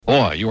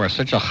Boy, you are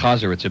such a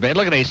chazer. It's a bad.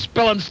 Look at they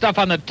spilling stuff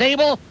on the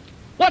table.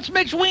 What's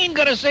Mitch Ween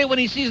going to say when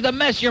he sees the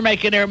mess you're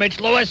making there, Mitch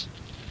Lewis?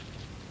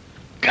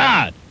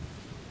 God.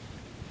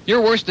 You're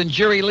worse than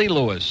Jerry Lee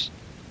Lewis.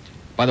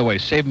 By the way,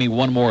 save me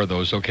one more of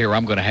those, okay, or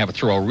I'm going to have to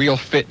throw a real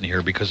fit in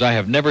here because I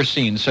have never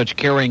seen such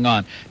carrying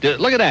on.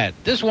 Look at that.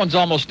 This one's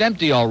almost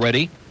empty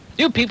already.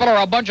 You people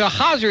are a bunch of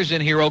chazers in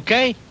here,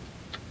 okay?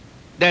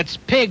 That's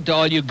pig to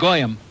all you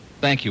goyim.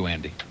 Thank you,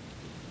 Andy.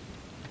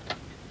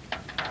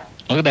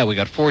 Look at that. We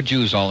got 4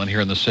 Jews all in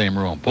here in the same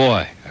room.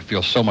 Boy, I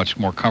feel so much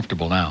more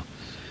comfortable now.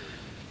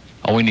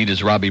 All we need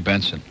is Robbie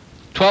Benson.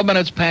 12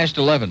 minutes past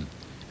 11.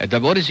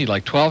 What is he,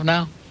 like 12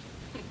 now?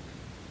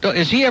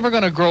 Is he ever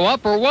going to grow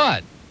up or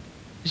what?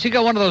 Has he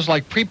got one of those,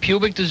 like,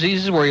 pre-pubic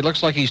diseases where he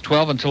looks like he's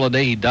 12 until the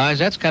day he dies?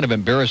 That's kind of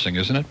embarrassing,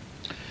 isn't it?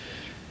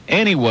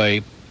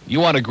 Anyway, you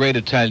want a great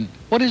Italian...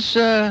 What is,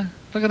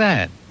 look at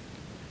that.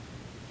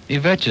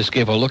 Yvette just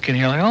gave a look in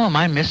here like, oh, am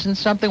I missing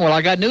something? Well,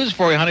 I got news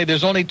for you, honey.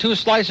 There's only 2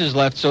 slices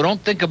left, so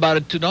don't think about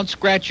it. Don't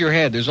scratch your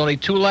head. There's only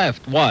 2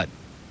 left. What?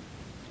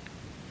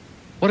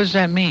 What does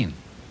that mean?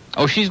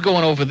 Oh, she's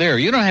going over there.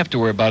 You don't have to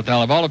worry about it.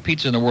 I'll have all the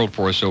pizza in the world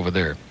for us over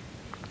there.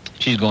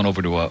 She's going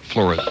over to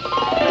Florida.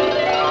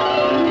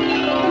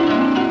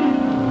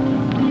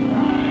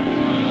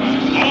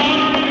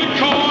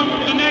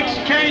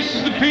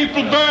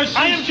 People versus...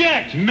 I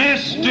object.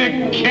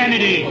 Mr.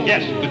 Kennedy.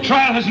 Yes. The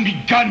trial hasn't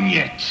begun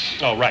yet.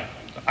 Oh, right.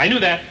 I knew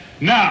that.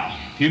 Now,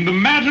 in the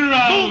matter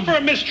of... Move for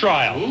a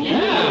mistrial.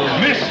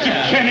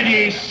 Mr.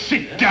 Kennedy,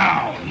 sit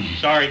down.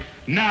 Sorry.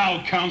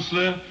 Now,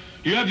 Counselor,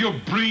 you have your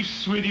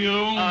briefs with you?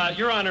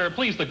 Your Honor,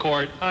 please the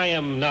court. I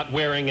am not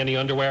wearing any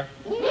underwear.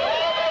 Please,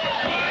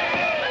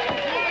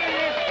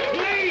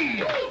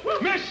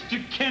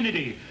 Mr.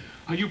 Kennedy,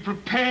 are you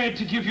prepared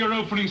to give your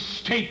opening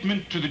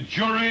statement to the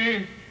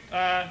jury?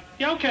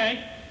 Yeah,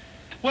 okay.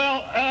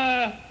 Well,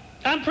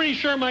 I'm pretty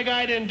sure my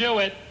guy didn't do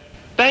it.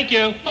 Thank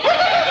you.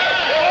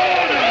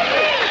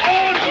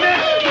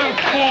 Mr.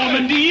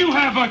 Foreman, do you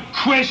have a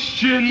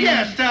question?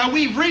 Yes,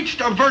 we've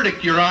reached a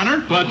verdict, Your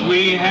Honor. But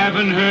we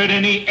haven't heard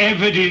any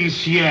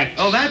evidence yet.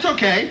 Oh, that's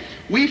okay.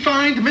 We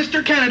find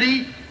Mr.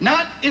 Kennedy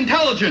not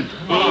intelligent,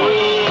 but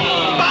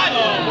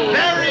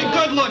very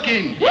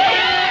good-looking. Order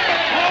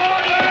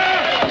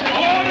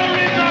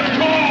in the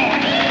court!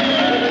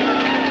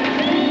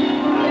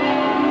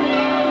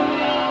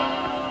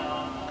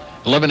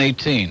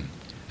 11:18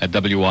 at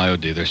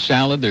WIOD. There's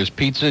salad, there's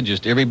pizza,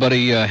 just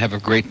everybody have a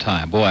great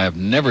time. Boy, I've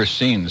never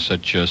seen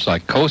such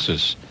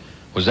psychosis.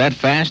 Was that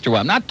fast or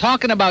what? I'm not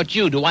talking about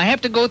you. Do I have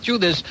to go through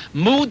this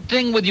mood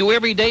thing with you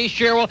every day,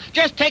 Cheryl?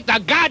 Just take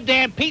the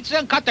goddamn pizza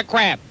and cut the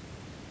crap.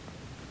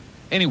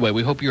 Anyway,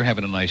 we hope you're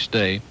having a nice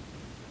day.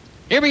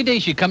 Every day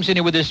she comes in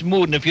here with this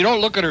mood, and if you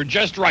don't look at her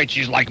just right,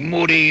 she's like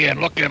moody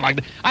and looking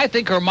like... I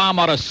think her mom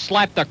ought to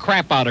slap the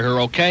crap out of her,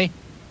 okay?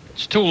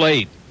 It's too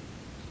late.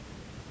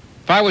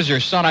 If I was her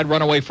son, I'd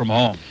run away from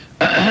home.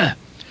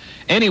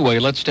 Anyway,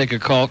 let's take a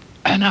call.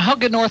 Now, how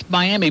could North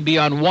Miami be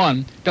on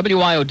 1?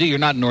 WIOD, you're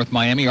not in North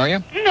Miami, are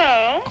you?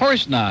 No. Of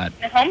course not.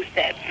 In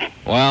Homestead.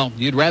 Well,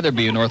 you'd rather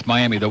be in North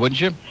Miami, though, wouldn't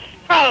you?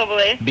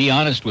 Probably. Be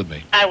honest with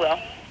me. I will.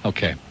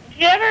 Okay. Did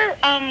you ever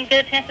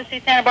get a chance to see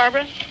Santa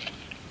Barbara?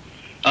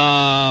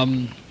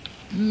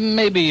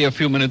 Maybe a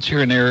few minutes here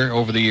and there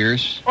over the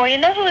years. Well, you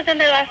know who was in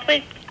there last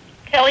week?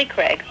 Kelly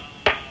Craig.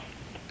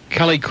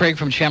 Kelly Craig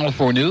from Channel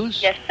 4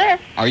 News? Yes, sir.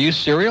 Are you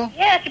serial?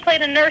 Yeah, she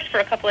played a nurse for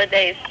a couple of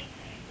days.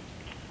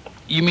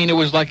 You mean it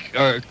was like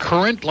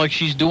current, like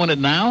she's doing it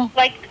now?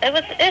 Like,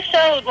 it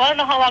showed, well, I don't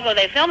know how long ago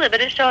they filmed it,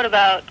 but it showed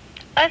about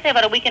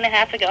a week and a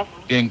half ago.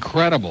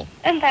 Incredible.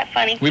 Isn't that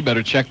funny? We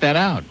better check that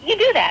out. You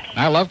do that.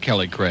 I love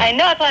Kelly Craig. I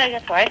know,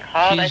 that's why I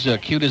called. She's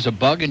cute as a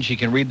bug, and she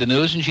can read the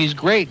news, and she's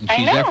great, and I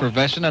she's know.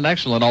 effervescent and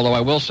excellent, although I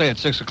will say at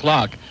 6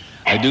 o'clock,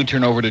 I do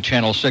turn over to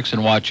Channel 6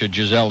 and watch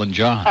Giselle and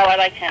John. Oh, I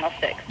like Channel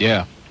 6.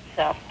 Yeah.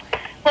 So,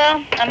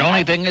 well, The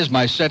only thing is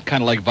my set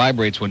kind of like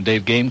vibrates when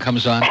Dave Game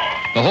comes on.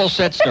 The whole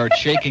set starts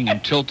shaking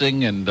and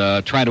tilting and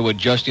trying to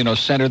adjust,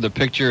 center the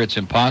picture. It's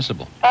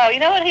impossible. Oh, you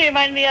know what he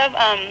reminded me of?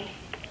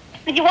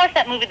 Did you watch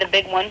that movie, The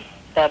Big One?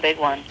 The Big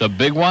One. The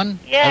Big One?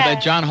 Yeah. Oh,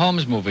 that John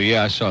Holmes movie.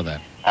 Yeah, I saw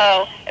that.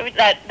 Oh,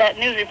 that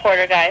news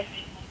reporter guy.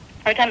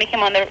 Every time he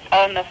came on the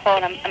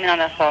phone,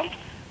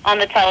 on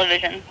the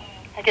television,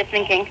 I kept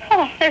thinking,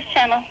 oh, there's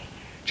Channel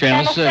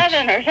 6.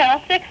 7 or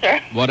Channel 6 or...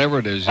 Whatever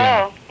it is,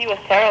 yeah. Oh, he was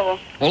terrible.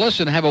 Well,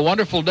 listen, have a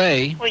wonderful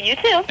day. Well, you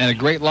too. And a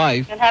great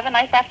life. And have a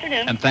nice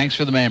afternoon. And thanks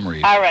for the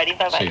memories. All righty,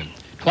 bye-bye. See you.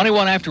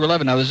 21 after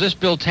 11. Now, is this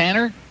Bill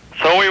Tanner?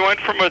 So we went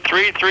from a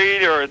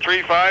 3-3 or a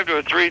 3-5 to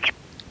a 3-3.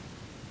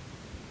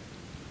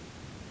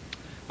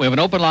 We have an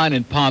open line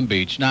in Palm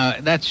Beach. Now,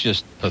 that's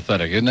just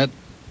pathetic, isn't it?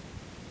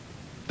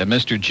 The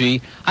Mr.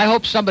 G. I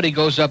hope somebody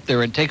goes up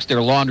there and takes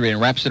their laundry and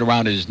wraps it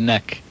around his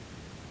neck.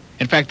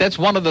 In fact, that's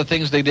one of the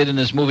things they did in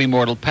this movie,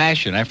 Mortal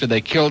Passion. After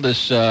they killed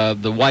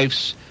the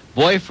wife's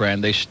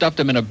boyfriend, they stuffed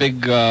him in a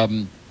big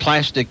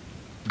plastic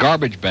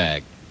garbage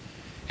bag,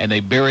 and they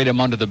buried him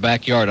under the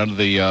backyard, under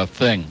the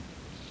thing.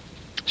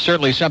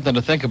 Certainly something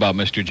to think about,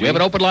 Mr. G. We have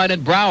an open line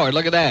in Broward.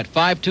 Look at that.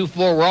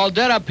 524. We're all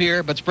dead up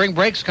here, but spring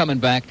break's coming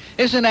back.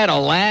 Isn't that a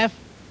laugh?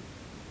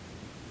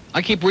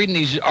 I keep reading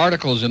these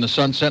articles in the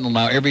Sun Sentinel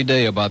now every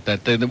day about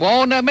that thing.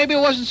 Well, no, maybe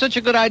it wasn't such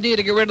a good idea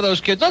to get rid of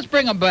those kids. Let's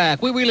bring them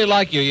back. We really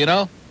like you, you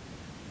know?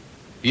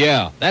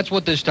 Yeah, that's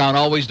what this town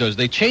always does.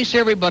 They chase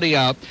everybody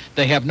out.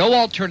 They have no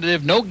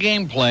alternative, no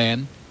game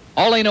plan.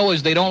 All they know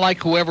is they don't like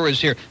whoever is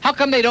here. How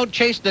come they don't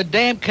chase the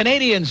damn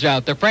Canadians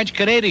out, the French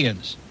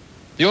Canadians?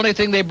 The only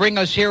thing they bring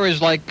us here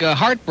is like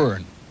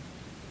heartburn.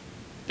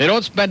 They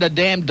don't spend a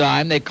damn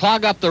dime. They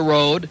clog up the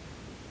road.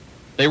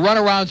 They run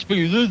around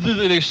speaking.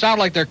 They sound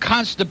like they're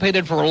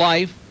constipated for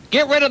life.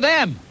 Get rid of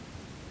them.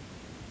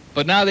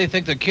 But now they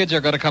think the kids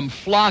are going to come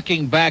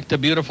flocking back to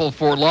beautiful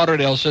Fort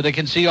Lauderdale so they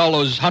can see all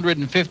those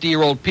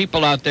 150-year-old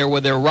people out there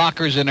with their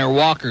rockers and their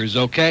walkers,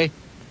 okay?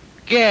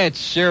 Get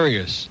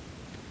serious.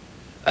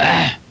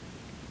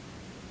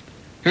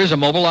 Here's a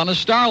mobile on the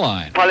Star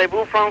Line.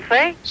 Parlez-vous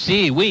français?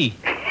 Si, oui.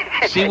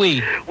 Si,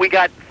 oui. We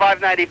got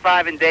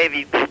 595 and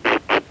Davy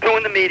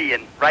doing the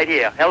median right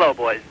here. Hello,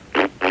 boys.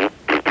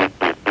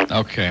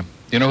 Okay.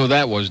 You know who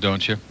that was,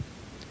 don't you?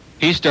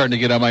 He's starting to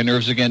get on my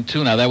nerves again,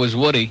 too. Now, that was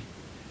Woody.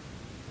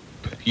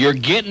 You're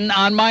getting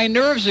on my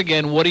nerves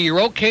again, Woody.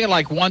 You're okay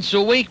like once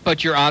a week,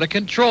 but you're out of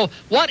control.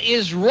 What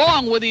is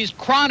wrong with these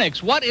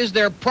chronics? What is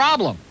their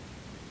problem?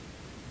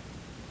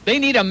 They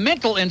need a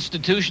mental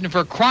institution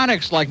for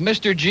chronics like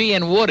Mr. G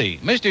and Woody.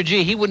 Mr.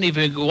 G, he wouldn't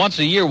even, once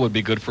a year would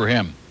be good for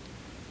him.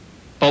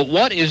 But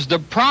what is the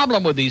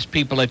problem with these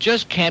people that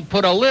just can't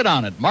put a lid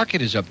on it?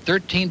 Market is up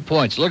 13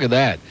 points. Look at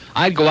that.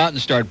 I'd go out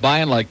and start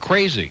buying like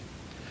crazy.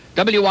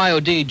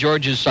 WIOD,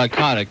 George is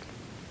psychotic.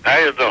 How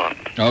you doing?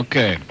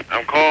 Okay.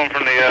 I'm calling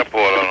from the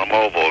airport on a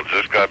mobile.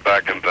 Just got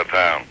back into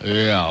town.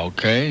 Yeah,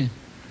 okay.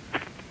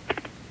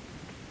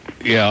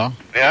 Yeah.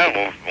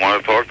 Yeah, I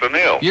want to talk to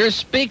Neil. You're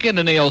speaking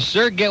to Neil,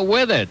 sir. Get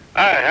with it.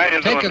 Hi, how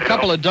you doing, Take a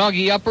couple Neil? of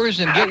doggy uppers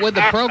and get with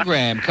the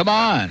program. Come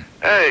on.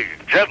 Hey,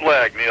 jet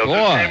lag, Neil. Boy.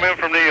 Just came in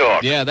from New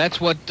York. Yeah, that's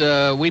what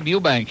Weeb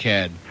Eubank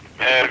had.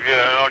 And, you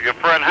know, your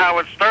friend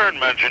Howard Stern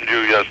mentioned you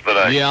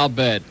yesterday. Yeah, I'll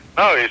bet.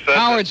 No, he said...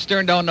 Howard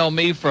Stern don't know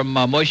me from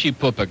Moishi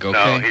Pupik, okay?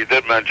 No, he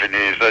did mention you.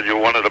 He said you're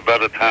one of the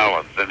better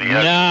talents. And he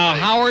has No,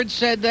 Howard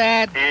said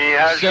that? He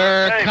has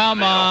Sir, your name, come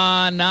Neil.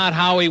 on. Not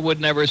Howie would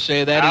never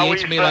say that. Howie He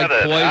hates me said like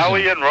it. poison.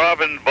 Howie and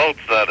Robin both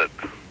said it.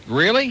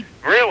 Really?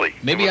 Really?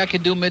 Maybe I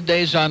could do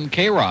middays on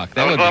K-Rock.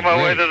 That I was would be on my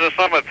way great. to the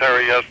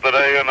cemetery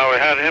yesterday, and I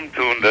had him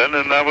tuned in,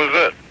 and that was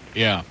it.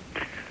 Yeah.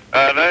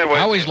 And anyway,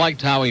 I always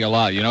liked Howie a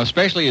lot, you know,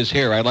 especially his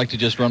hair. I'd like to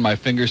just run my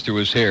fingers through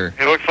his hair.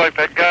 he looks like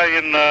that guy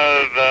in,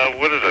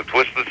 what is it,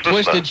 Twisted Sister?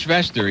 Twisted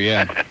Schwester,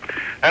 yeah.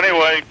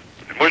 Anyway,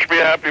 wish me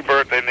a happy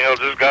birthday, Neil.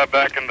 Just got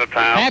back into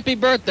town. Happy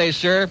birthday,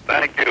 sir.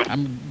 Thank you.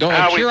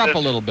 Don't cheer up a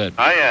little bit.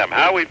 I am.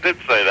 Howie did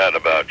say that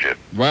about you.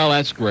 Well,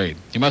 that's great.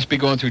 You must be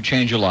going through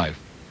change of life.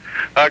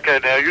 Okay,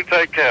 Neil, you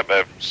take care,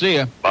 babe. See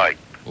ya. Bye.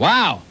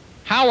 Wow.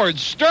 Howard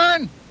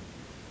Stern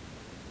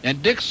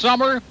and Dick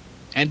Summer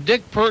and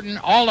Dick Purton,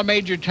 all the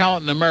major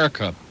talent in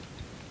America,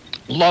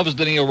 loves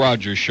the Neil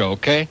Rogers Show,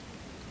 okay?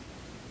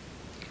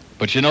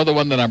 But you know the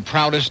one that I'm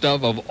proudest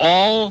of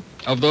all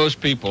of those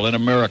people in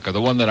America, the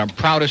one that I'm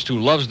proudest who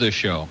loves this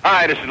show?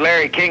 Hi, this is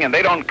Larry King, and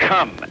they don't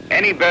come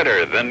any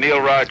better than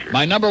Neil Rogers.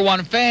 My number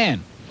one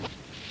fan.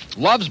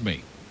 Loves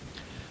me.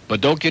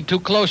 But don't get too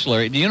close,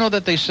 Larry. Do you know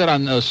that they said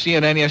on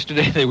CNN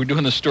yesterday, they were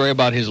doing a story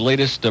about his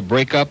latest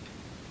breakup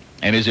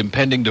and his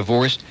impending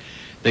divorce?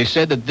 They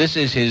said that this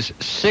is his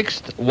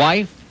sixth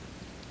wife.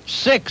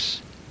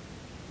 6.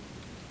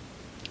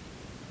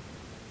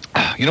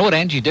 You know what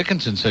Angie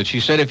Dickinson said?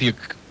 She said if you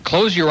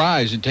close your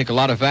eyes and take a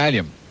lot of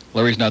Valium,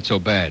 Larry's not so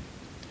bad.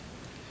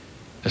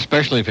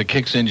 Especially if it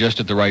kicks in just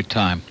at the right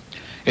time.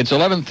 It's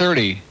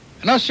 11:30.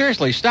 No,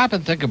 seriously, stop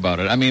and think about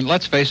it. I mean,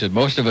 let's face it,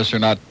 most of us are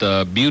not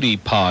beauty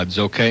pods,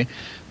 okay?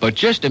 But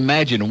just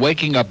imagine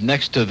waking up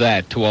next to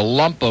that, to a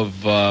lump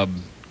of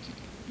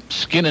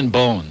skin and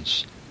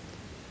bones,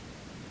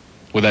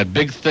 with that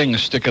big thing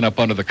sticking up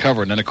under the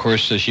cover. And then, of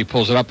course, she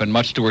pulls it up, and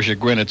much to her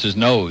chagrin, it's his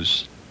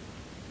nose.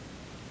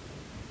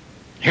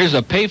 Here's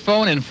a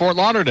payphone in Fort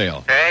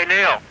Lauderdale. Hey,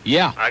 Neil.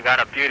 Yeah. I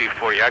got a beauty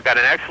for you. I got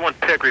an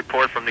excellent pick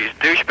report from these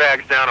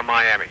douchebags down in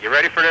Miami. You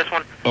ready for this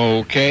one?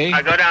 Okay.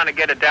 I go down to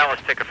get a Dallas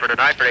ticket for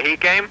tonight for the Heat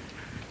game.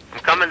 I'm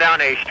coming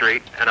down A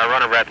Street, and I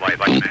run a red light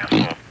like an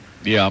asshole.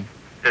 Yeah.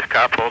 This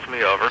cop pulls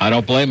me over. I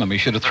don't blame him. He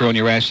should have thrown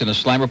your ass in a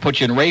slammer, put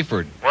you in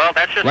Rayford. Well,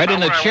 that's just right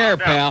in the where I chair,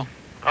 wound up. pal.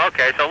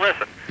 Okay, so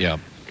listen. Yeah.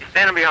 He's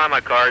standing behind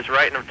my car. He's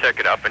writing a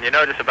ticket up, and you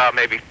notice about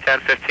maybe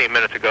 10, 15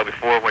 minutes ago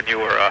before when you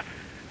were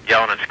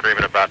yelling and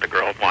screaming about the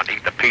girl wanting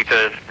to eat the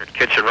pizza, the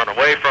kid should run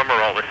away from her,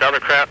 all this other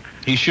crap.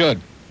 He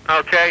should.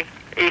 Okay.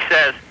 He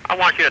says, I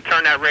want you to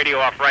turn that radio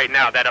off right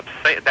now. That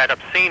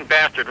obscene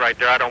bastard right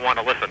there I don't want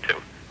to listen to.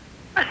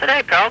 I said,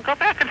 hey, pal, go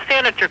back and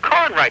stand at your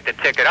car and write the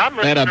ticket. I'm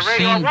listening That to the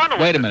radio I obscene... want to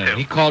Wait a listen minute. to.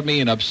 He called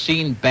me an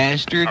obscene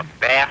bastard? A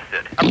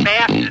bastard. A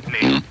bastard,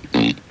 Neil.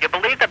 You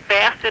believe the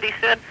bastard he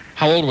said? said,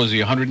 How old was he,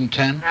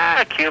 110?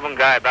 a Cuban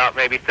guy about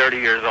maybe 30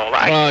 years old.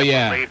 I Oh, can't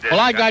yeah. believe this Well,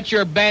 I guy. got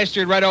your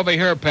bastard right over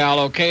here, pal,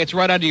 okay? It's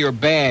right under your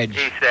badge.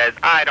 He says,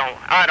 I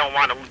don't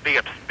want to be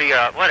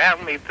a,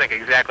 let me think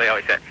exactly how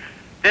he said.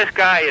 This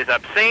guy is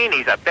obscene,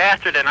 he's a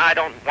bastard, and I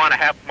don't want to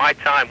have my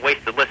time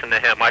wasted listening to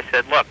him. I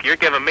said, look, you're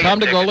giving me Tell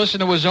him a to go ticket. listen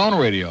to his own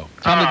radio.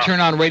 Tell him to turn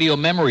on Radio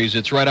Memories.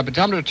 It's right up. And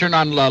tell him to turn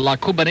on La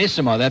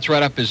Cubanissima. That's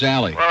right up his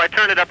alley. Well, I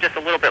turned it up just a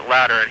little bit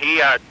louder, and he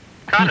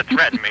kind of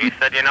threatened me. He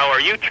said, are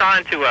you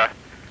trying to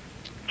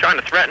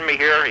threaten me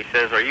here? He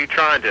says, are you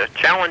trying to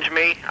challenge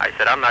me? I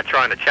said, I'm not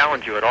trying to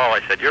challenge you at all.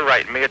 I said, you're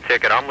writing me a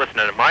ticket. I'm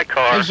listening to my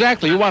car.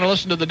 Exactly. You want to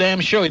listen to the damn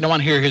show. You don't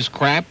want to hear his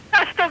crap.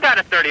 I still got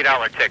a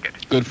 $30 ticket.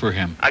 Good for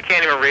him. I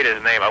can't even read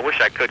his name. I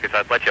wish I could because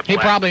I'd let you He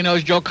blast. probably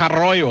knows Joe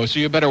Carroyo, so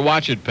you better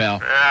watch it,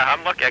 pal.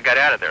 I'm lucky I got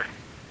out of there.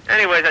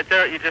 Anyways, I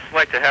thought you'd just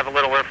like to have a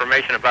little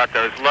information about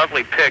those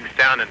lovely pigs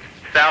down in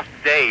South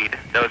Dade,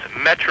 those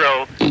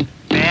Metro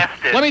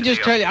bastards. Let me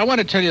just tell you, I want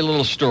to tell you a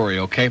little story,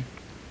 okay?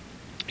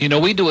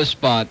 We do a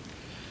spot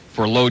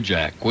for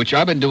LoJack, which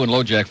I've been doing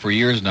LoJack for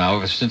years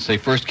now, since they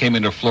first came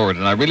into Florida,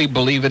 and I really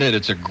believe in it.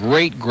 It's a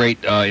great,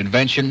 great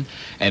invention,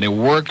 and it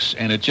works,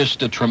 and it's just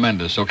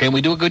tremendous, okay? And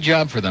we do a good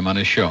job for them on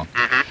this show.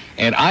 Mm-hmm.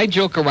 And I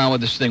joke around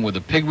with this thing with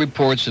the pig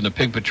reports and the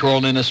pig patrol,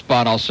 and in a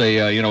spot I'll say,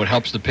 it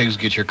helps the pigs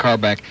get your car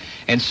back.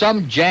 And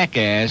some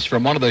jackass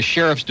from one of the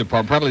sheriff's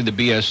department, probably the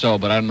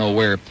BSO, but I don't know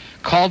where,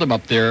 called him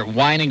up there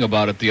whining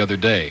about it the other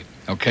day,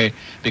 okay,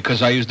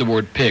 because I used the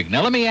word pig.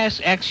 Now let me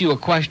ask you a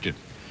question.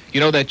 You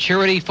know that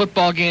charity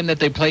football game that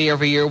they play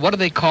every year? What do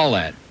they call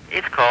that?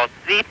 It's called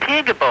the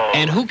Pig Bowl.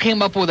 And who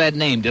came up with that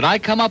name? Did I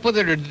come up with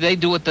it, or did they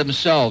do it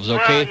themselves,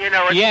 okay?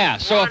 Well, it's yeah,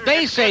 so if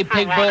they say good for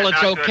pig one bowl, and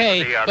it's not good for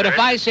okay. the other. But if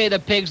I say the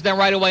pigs, then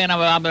right away, and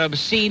I'm an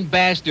obscene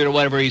bastard or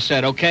whatever he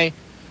said, okay?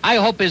 I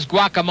hope his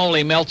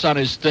guacamole melts on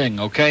his thing,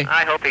 okay?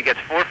 I hope he gets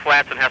 4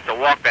 flats and has to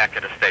walk back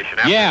to the station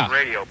after Yeah. his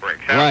radio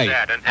breaks. How's Right.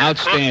 that? And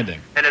Outstanding.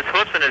 And his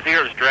hoofs and his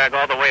ears drag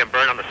all the way and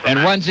burn on the cement.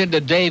 And runs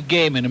into Dave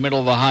Game in the middle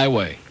of the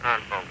highway.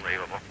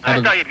 Unbelievable. Have I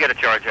a- thought you'd get a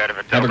charge out of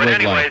it, though. have a But great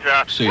anyways,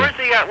 life. See ya.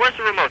 where's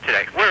the remote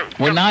today?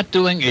 We're not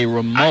doing a I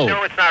remote.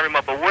 know it's not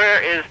remote, but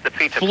where is the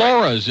pizza place?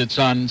 Flora's, it's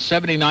on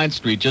 79th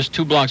Street, just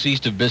 2 blocks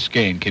east of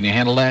Biscayne. Can you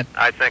handle that?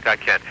 I think I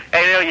can.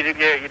 Hey, Neil,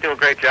 you do a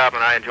great job,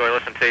 and I enjoy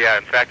listening to you.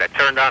 In fact, I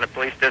turned on the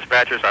police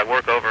dispatchers. I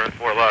work over in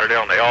Fort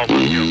Lauderdale, and they all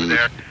love you over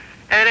there.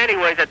 And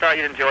anyways, I thought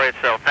you'd enjoy it,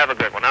 so have a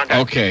good one.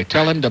 Okay,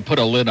 tell him to put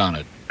a lid on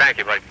it. Thank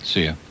you, buddy.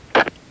 See ya.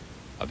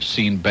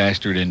 Obscene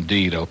bastard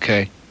indeed,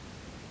 okay?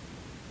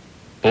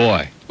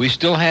 Boy, we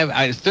still have...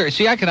 I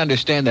can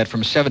understand that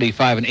from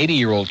 75 and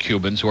 80-year-old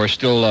Cubans who are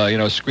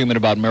still, screaming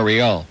about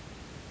Mariel.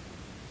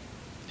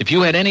 If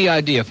you had any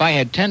idea, if I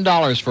had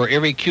 $10 for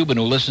every Cuban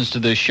who listens to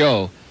this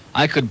show,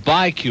 I could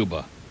buy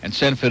Cuba and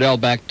send Fidel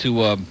back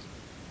to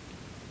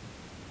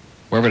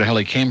wherever the hell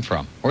he came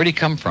from. Where'd he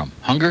come from?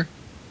 Hunger?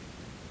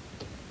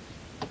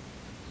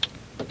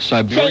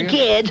 Siberia? Say,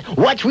 kids,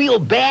 what's real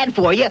bad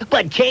for you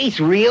but tastes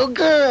real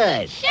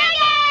good? Sugar!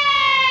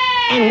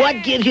 And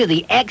what gives you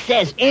the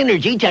excess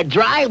energy to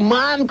drive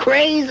Mom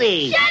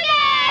crazy? Sugar!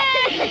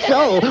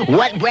 So,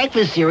 what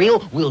breakfast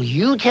cereal will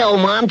you tell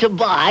Mom to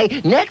buy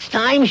next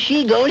time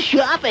she goes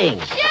shopping?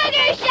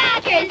 Sugar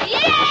Shockers,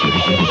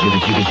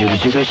 yeah!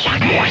 Sugar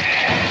Shockers.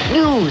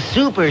 New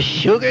super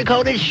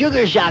sugar-coated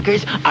Sugar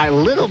Shockers are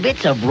little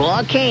bits of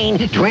raw cane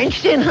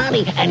drenched in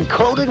honey and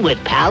coated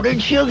with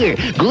powdered sugar,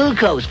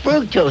 glucose,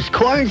 fructose,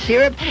 corn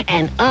syrup,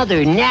 and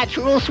other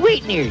natural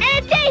sweeteners. And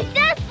it tastes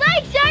just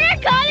like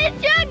sugar-coated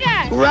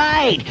sugar!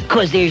 Right,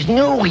 because there's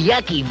no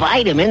yucky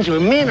vitamins or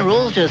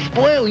minerals to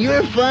spoil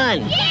your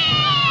fun. Yeah!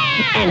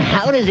 And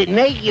how does it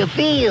make you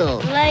feel?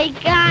 Like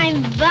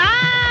I'm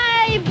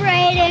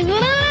vibrating.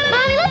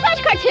 Mommy, let's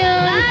watch cartoons.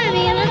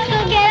 Mommy, let's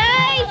go get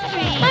ice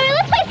cream. Mommy,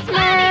 let's play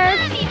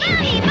Smurfs.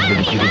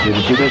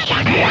 Sugar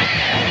Shockers.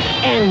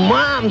 And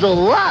moms will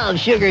love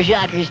Sugar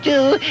Shockers,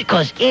 too,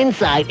 because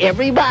inside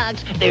every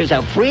box, there's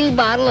a free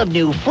bottle of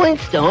new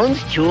Flintstones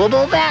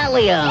chewable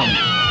Valium.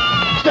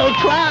 So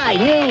try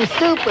new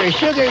super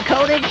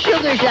sugar-coated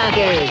Sugar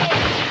Shockers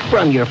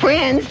from your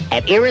friends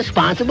at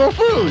Irresponsible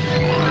Foods.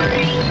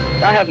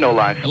 I have no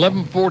life.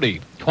 11:40,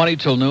 20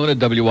 till noon at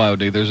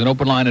WIOD. There's an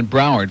open line in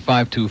Broward,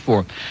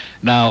 524.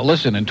 Now,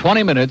 listen, in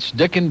 20 minutes,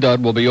 Dick and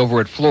Dud will be over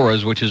at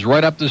Flora's, which is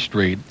right up the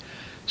street,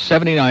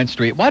 79th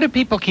Street. Why do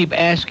people keep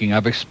asking?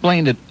 I've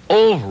explained it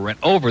over and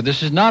over.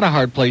 This is not a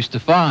hard place to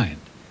find,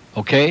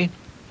 okay?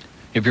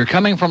 If you're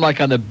coming from, like,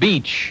 on the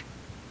beach,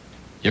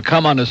 you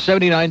come on the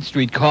 79th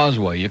Street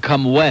Causeway, you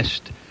come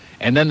west,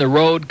 and then the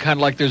road kind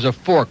of like there's a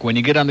fork. When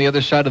you get on the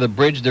other side of the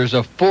bridge, there's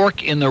a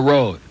fork in the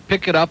road.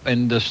 Pick it up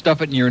and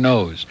stuff it in your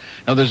nose.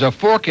 Now, there's a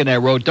fork in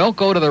that road. Don't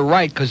go to the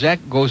right because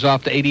that goes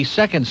off to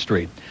 82nd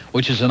Street,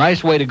 which is a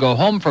nice way to go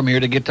home from here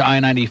to get to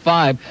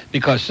I-95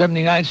 because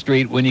 79th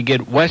Street, when you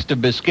get west of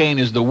Biscayne,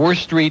 is the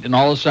worst street in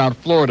all of South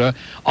Florida.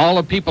 All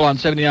the people on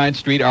 79th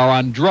Street are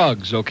on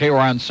drugs, okay, or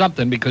on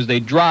something because they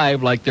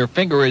drive like their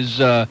finger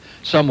is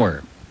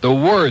somewhere. The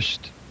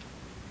worst.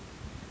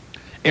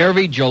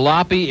 Every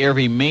jalopy,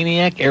 every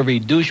maniac, every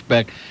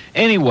douchebag.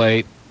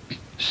 Anyway,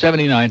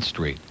 79th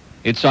Street.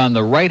 It's on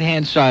the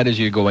right-hand side as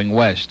you're going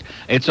west.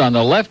 It's on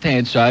the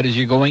left-hand side as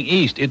you're going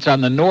east. It's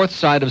on the north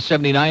side of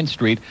 79th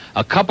Street,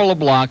 a couple of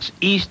blocks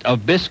east of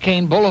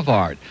Biscayne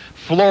Boulevard.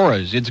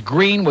 Flora's. It's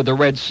green with a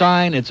red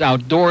sign. It's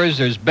outdoors.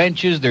 There's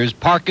benches. There's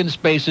parking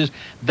spaces.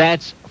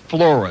 That's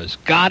Flora's.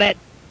 Got it?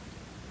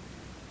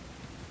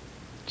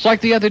 It's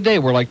like the other day.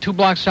 We're like 2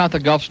 blocks south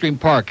of Gulfstream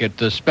Park at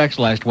Specs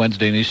last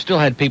Wednesday, and you still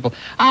had people,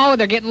 oh,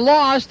 they're getting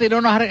lost. They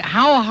don't know how to...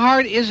 How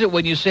hard is it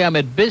when you say I'm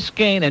at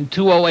Biscayne and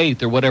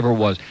 208th or whatever it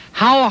was?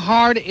 How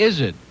hard is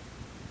it?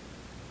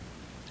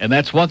 And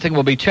that's one thing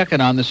we'll be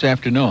checking on this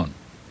afternoon.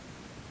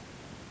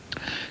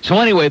 So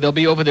anyway, they'll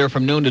be over there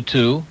from noon to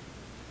 2,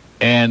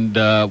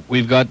 and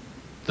we've got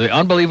the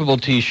unbelievable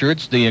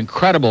T-shirts, the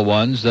incredible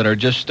ones that are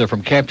just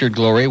from Captured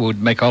Glory. We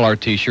would make all our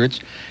T-shirts,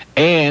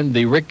 and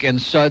the Rick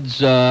and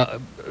Suds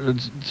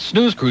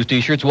Snooze Cruise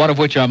T-shirts, one of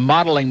which I'm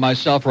modeling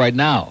myself right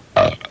now.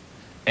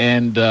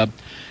 And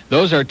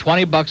those are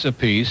 $20 a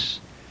piece.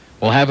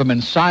 We'll have them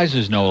in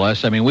sizes, no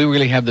less. I mean, we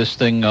really have this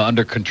thing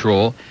under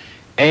control.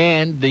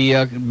 And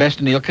the Best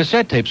of Neil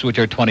cassette tapes, which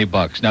are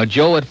 $20. Now,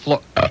 Joe at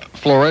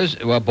Flora's,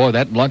 well, boy,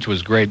 that lunch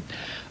was great.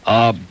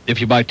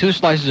 If you buy 2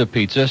 slices of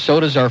pizza,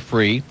 sodas are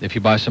free if you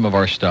buy some of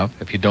our stuff,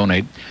 if you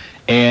donate.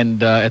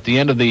 And at the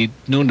end of the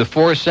noon to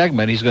 4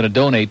 segment, he's going to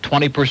donate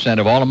 20%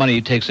 of all the money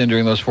he takes in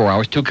during those 4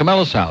 hours to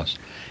Camilla's house.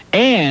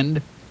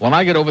 And when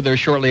I get over there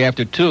shortly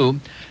after 2,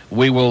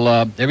 we will,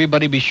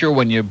 everybody be sure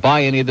when you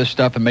buy any of this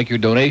stuff and make your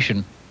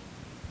donation.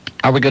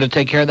 Are we going to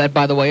take care of that,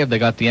 by the way? Have they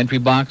got the entry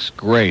box?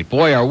 Great.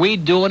 Boy, are we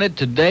doing it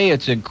today.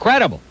 It's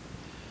incredible.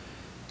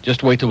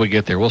 Just wait till we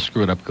get there. We'll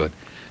screw it up good.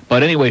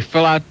 But anyway,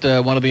 fill out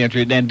one of the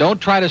entries. And don't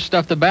try to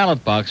stuff the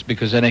ballot box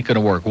because that ain't going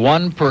to work.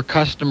 1 per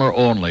customer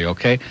only,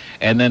 okay?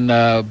 And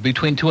then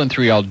between 2 and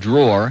 3, I'll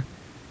draw,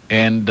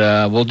 and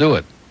we'll do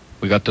it.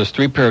 We got those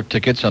 3 pair of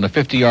tickets on the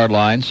 50-yard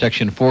line,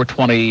 section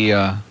 420,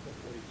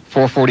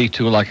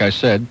 442, like I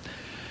said.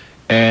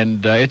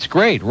 And it's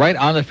great, right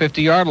on the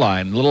 50-yard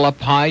line. A little up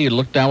high, you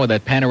look down with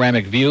that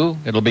panoramic view.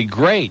 It'll be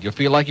great. You'll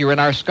feel like you're in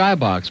our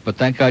skybox, but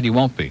thank God you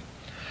won't be.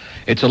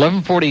 It's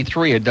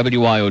 11:43 at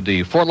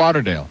WYOD, Fort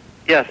Lauderdale.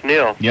 Yes,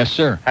 Neil. Yes,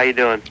 sir. How you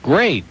doing?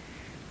 Great.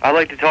 I'd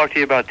like to talk to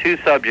you about 2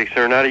 subjects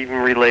that are not even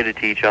related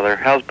to each other.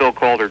 How's Bill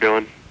Calder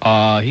doing?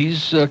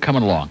 He's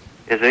coming along.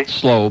 Is he?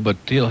 Slow, but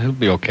he'll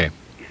be okay.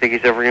 You think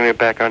he's ever going to get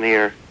back on the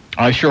air?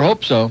 I sure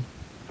hope so.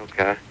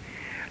 Okay.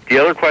 The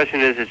other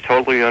question is, it's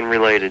totally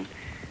unrelated.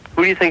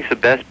 Who do you think's the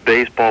best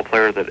baseball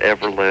player that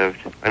ever lived?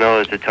 I know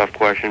that's a tough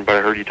question, but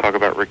I heard you talk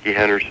about Ricky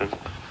Henderson.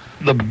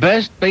 The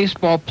best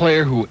baseball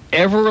player who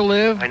ever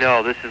lived? I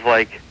know, this is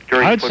like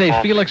during I'd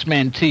football. say Felix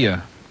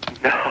Mantilla.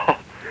 No.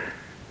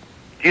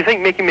 Do you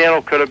think Mickey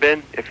Mantle could have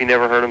been if he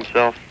never hurt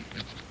himself?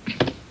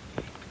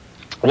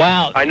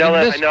 Wow. I know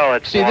that. I know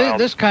it's see, wild.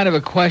 this kind of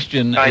a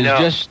question is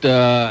just.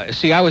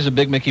 See, I was a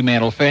big Mickey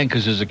Mantle fan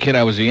because as a kid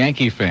I was a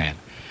Yankee fan,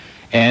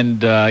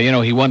 and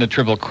he won the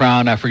Triple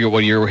Crown. I forget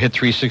what year. Hit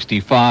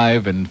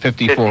 365 and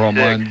 54 home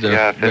runs,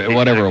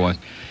 whatever it was.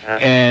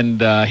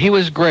 And he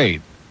was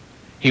great.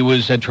 He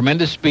had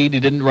tremendous speed. He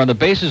didn't run the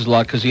bases a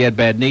lot because he had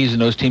bad knees,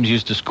 and those teams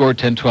used to score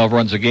 10, 12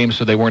 runs a game,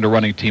 so they weren't a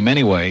running team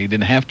anyway. He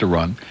didn't have to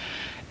run.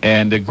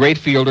 And a great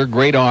fielder,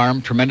 great arm,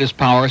 tremendous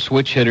power,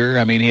 switch hitter.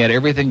 I mean, he had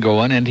everything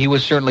going, and he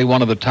was certainly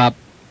one of the top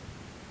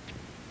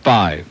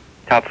 5.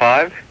 Top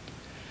 5?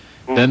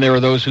 Then there are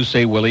those who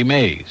say Willie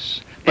Mays.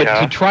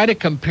 But to try to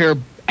compare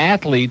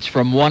athletes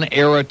from one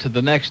era to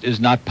the next is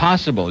not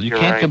possible. You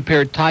can't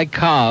compare Ty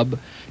Cobb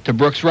to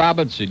Brooks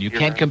Robinson. You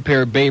can't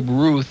compare Babe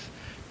Ruth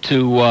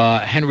to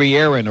Henry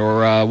Aaron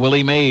or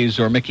Willie Mays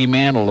or Mickey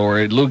Mantle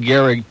or Lou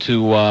Gehrig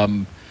to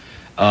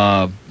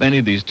any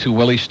of these, to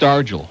Willie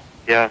Stargell.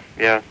 Yeah.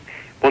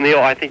 Well, Neil,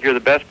 I think you're the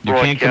best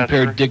broadcaster. You can't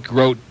compare Dick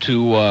Groat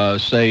to,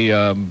 say,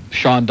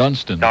 Sean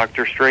Dunston.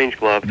 Dr.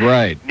 Strangeglove.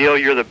 Right. Neil,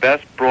 you're the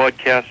best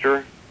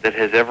broadcaster that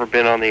has ever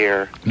been on the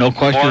air. No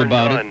question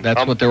about it.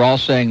 That's what they're all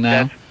saying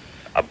now.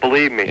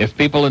 Believe me. If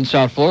people in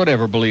South Florida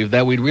ever believed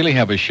that, we'd really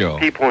have a show.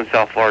 People in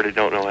South Florida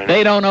don't know anything.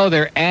 They don't know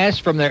their ass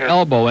from their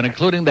elbow, and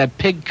including that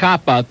pig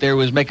cop out there who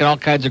was making all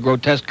kinds of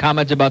grotesque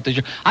comments about the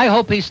show. I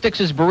hope he sticks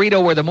his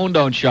burrito where the moon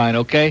don't shine,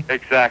 okay?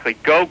 Exactly.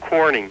 Go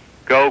Corning.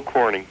 Go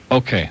Corning.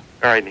 Okay.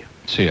 All right, Neil.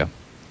 See ya.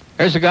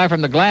 There's a guy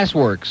from the Glass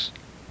Works.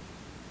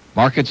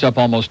 Market's up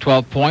almost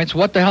 12 points.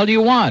 What the hell do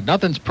you want?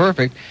 Nothing's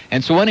perfect.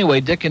 And so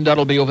anyway, Dick and Dud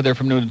will be over there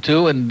from noon to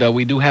 2, and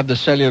we do have the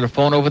cellular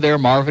phone over there.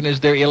 Marvin is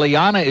there.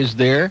 Ileana is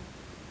there.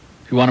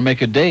 If you want to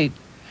make a date.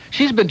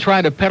 She's been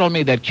trying to peddle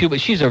me that Cuban.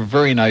 She's a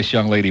very nice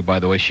young lady, by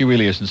the way. She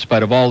really is, in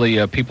spite of all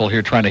the people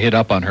here trying to hit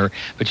up on her.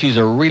 But she's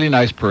a really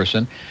nice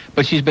person.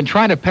 But she's been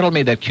trying to peddle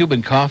me that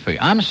Cuban coffee.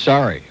 I'm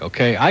sorry,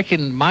 okay? I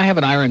have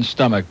an iron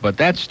stomach, but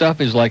that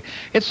stuff is like,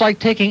 it's like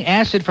taking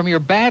acid from your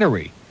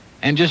battery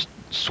and just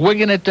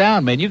swigging it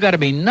down, man. You got to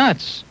be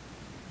nuts.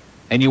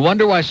 And you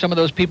wonder why some of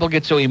those people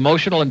get so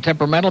emotional and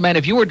temperamental. Man,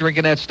 if you were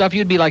drinking that stuff,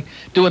 you'd be like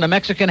doing a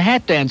Mexican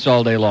hat dance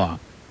all day long.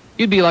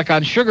 You'd be like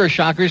on Sugar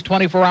Shockers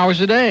 24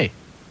 hours a day.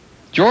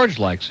 George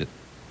likes it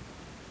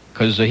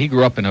because he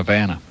grew up in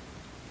Havana.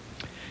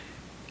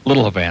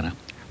 Little Havana.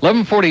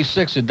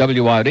 1146 at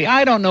WIOD.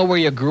 I don't know where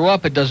you grew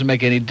up. It doesn't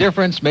make any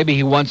difference. Maybe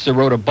he once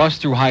rode a bus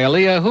through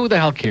Hialeah. Who the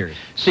hell cares?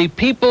 See,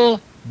 people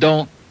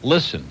don't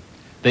listen.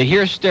 They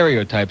hear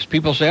stereotypes.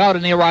 People say, oh, the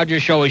Neil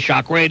Rogers Show is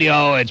shock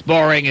radio. It's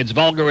boring. It's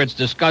vulgar. It's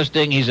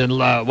disgusting. He's in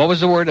love. What was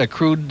the word? A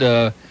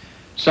crude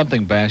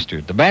something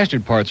bastard. The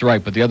bastard part's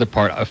right, but the other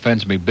part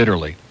offends me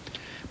bitterly.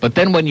 But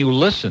then when you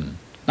listen,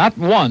 not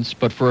once,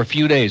 but for a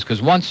few days,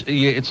 because once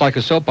it's like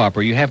a soap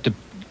opera.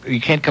 You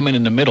can't come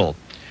in the middle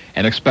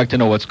and expect to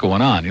know what's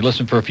going on. You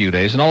listen for a few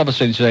days, and all of a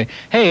sudden you say,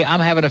 hey, I'm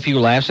having a few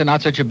laughs and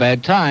not such a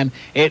bad time.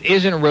 It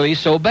isn't really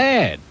so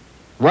bad,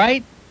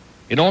 right?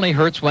 It only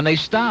hurts when they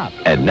stop.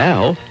 And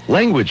now,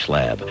 Language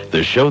Lab,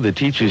 the show that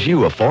teaches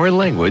you a foreign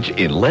language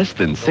in less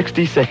than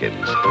 60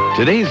 seconds.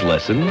 Today's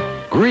lesson,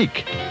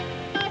 Greek.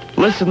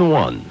 Lesson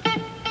 1,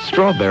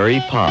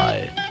 strawberry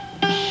pie.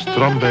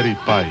 Strawberry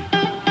pie.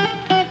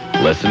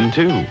 Lesson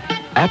 2,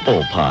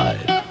 apple pie.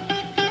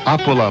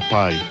 Apple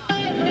pie.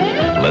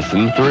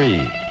 Lesson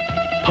 3,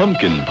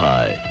 pumpkin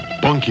pie.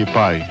 Punky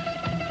pie.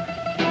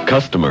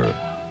 Customer,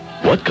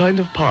 what kind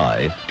of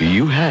pie do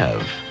you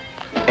have?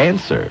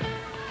 Answer.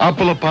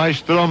 Apple pie,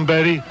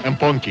 strawberry, and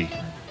punky.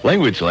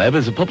 Language Lab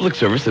is a public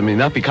service that may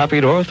not be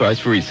copied or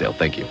authorized for resale.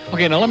 Thank you.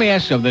 Okay, now let me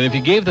ask something. If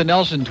you gave the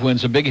Nelson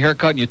twins a big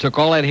haircut and you took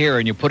all that hair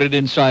and you put it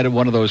inside of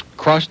one of those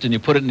crusts and you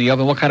put it in the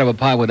oven, what kind of a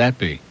pie would that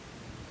be?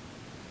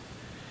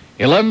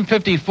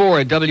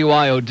 11:54 at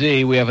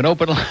WIOD. We have an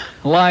open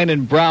line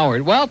in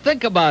Broward. Well,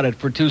 think about it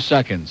for 2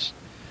 seconds.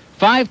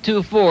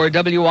 524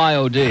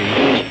 WIOD.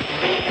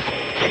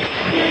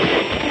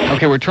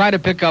 Okay, we're trying to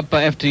pick up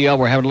FTL.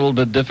 We're having a little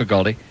bit of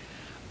difficulty.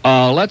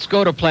 Let's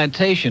go to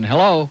Plantation.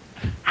 Hello.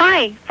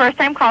 Hi,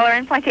 first-time caller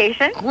in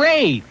Plantation.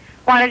 Great.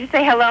 Wanted to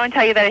say hello and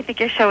tell you that I think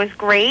your show is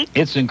great.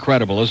 It's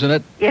incredible, isn't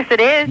it? Yes, it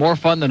is. More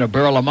fun than a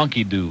barrel of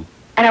monkey do.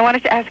 And I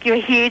wanted to ask you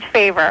a huge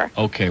favor.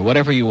 Okay,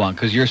 whatever you want,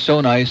 because you're so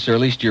nice, or at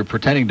least you're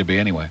pretending to be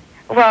anyway.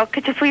 Well,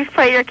 could you please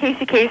play your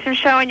Casey Kasem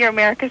show and your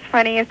America's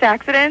Funniest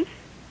Accidents?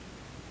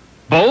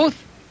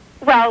 Both?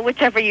 Well,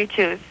 whichever you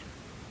choose.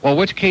 Well,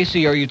 which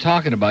Casey are you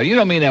talking about? You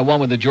don't mean that one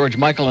with the George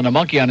Michael and a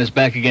monkey on his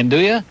back again, do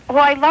you?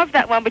 Well, I love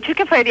that one, but you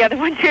can play the other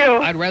one, too.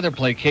 I'd rather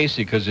play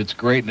Casey because it's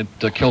great and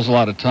it kills a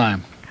lot of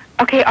time.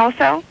 Okay,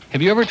 also?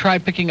 Have you ever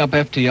tried picking up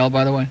FTL,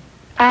 by the way?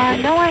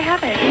 No, I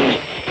haven't.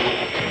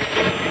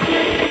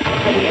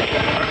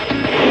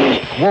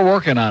 We're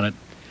working on it.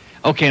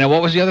 Okay, now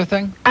what was the other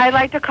thing? I'd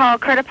like to call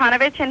Kurt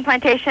Apanovich in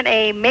Plantation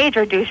a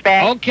major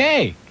douchebag.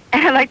 Okay.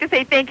 And I'd like to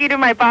say thank you to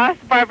my boss,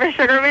 Barbara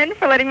Sugarman,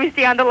 for letting me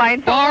stay on the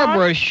line so long.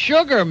 Barbara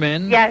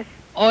Sugarman? Yes.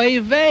 Oy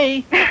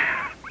vey.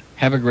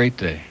 Have a great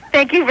day.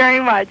 Thank you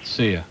very much.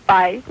 See ya.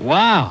 Bye.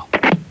 Wow.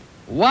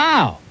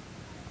 Wow.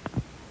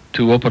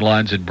 2 open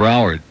lines at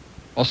Broward.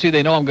 Well, see,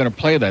 they know I'm going to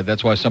play that.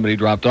 That's why somebody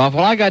dropped off.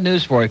 Well, I got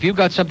news for you. If you've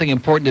got something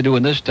important to do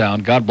in this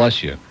town, God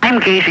bless you.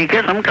 I'm Casey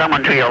Kasem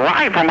coming to you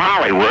live from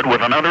Hollywood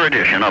with another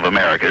edition of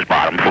America's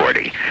Bottom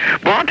 40.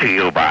 Brought to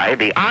you by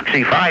the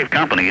Oxy 5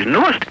 Company's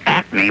newest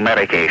acne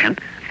medication,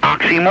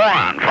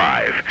 Oxymoron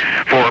 5,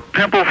 for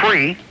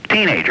pimple-free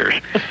teenagers.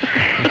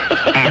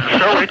 And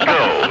so it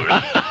goes.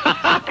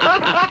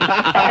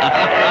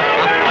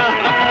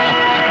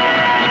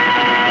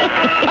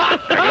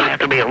 They're going to have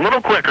to be a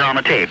little quicker on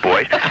the tape,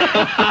 boys.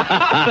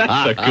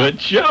 That's a good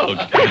joke.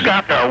 We've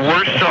got the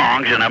worst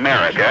songs in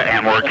America,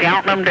 and we're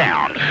counting them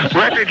down.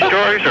 Record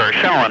stores are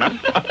selling them.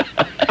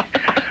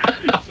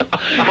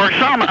 For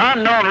some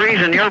unknown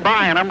reason, you're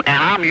buying them,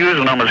 and I'm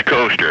using them as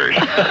coasters.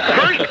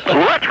 First,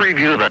 let's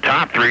review the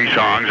top 3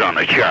 songs on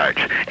the charts.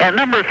 At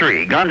number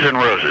 3, Guns N'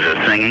 Roses is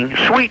singing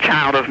Sweet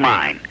Child of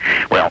Mine.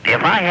 Well,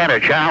 if I had a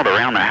child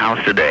around the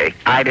house today,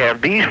 I'd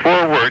have these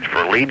 4 words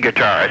for lead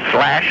guitarist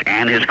Slash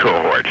and his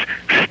cohorts.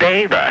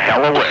 Stay the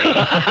hell away.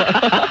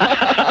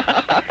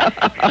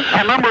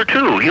 At number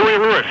 2, Huey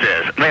Lewis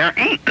says, there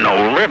ain't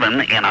no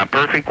living in a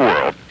perfect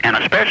world. And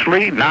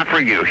especially not for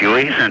you,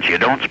 Huey, since you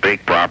don't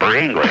speak proper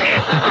English.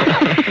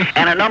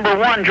 And at number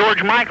 1,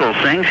 George Michael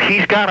sings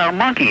He's Got a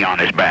Monkey on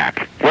His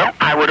Back. Well,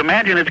 I would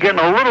imagine it's getting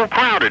a little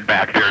crowded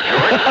back there,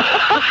 George.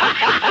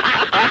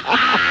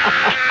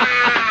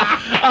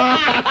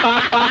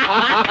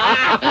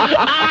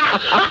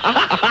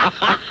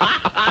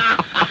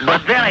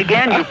 But then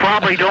again, you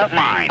probably don't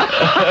mind.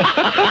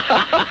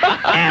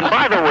 And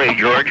by the way,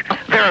 George,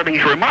 there are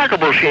these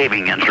remarkable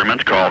shaving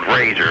instruments called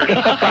razors.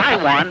 Buy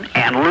one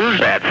and lose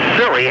that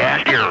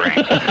silly-ass earring.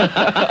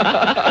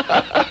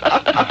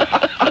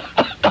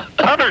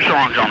 Other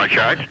songs on the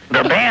charts,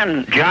 the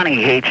band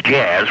Johnny Hates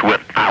Jazz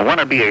with I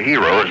Want to Be a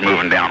Hero is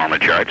moving down on the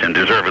charts, and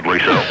deservedly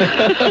so.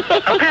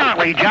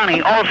 Apparently,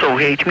 Johnny also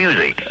hates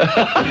music.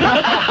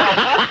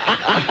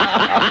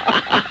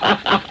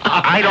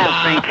 I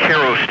don't think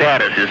hero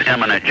status is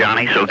imminent,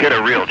 Johnny, so get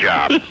a real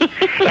job.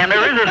 And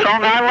there is a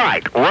song I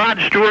like, Rod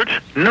Stewart's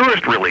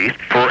newest release,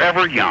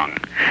 Forever Young.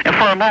 And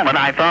for a moment,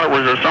 I thought it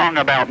was a song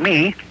about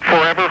me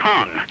forever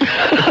hung.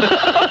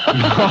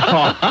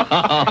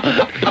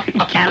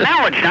 And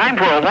now it's time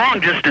for a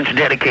long-distance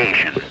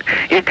dedication.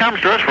 It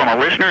comes to us from a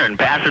listener in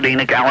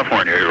Pasadena,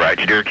 California, who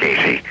writes, Dear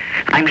Casey,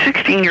 I'm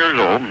 16 years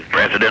old,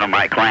 president of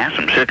my class.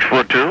 I'm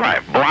 6'2". I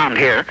have blonde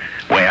hair,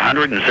 weigh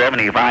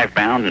 175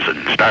 pounds,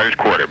 and stars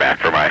quarterback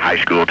for my high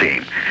school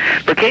team.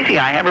 But Casey,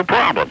 I have a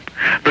problem.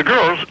 The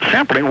girls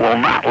simply will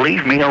not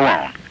leave me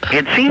alone.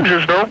 It seems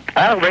as though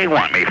all they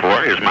want me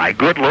for is my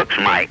good looks,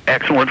 my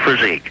excellent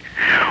physique.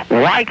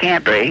 Why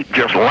can't they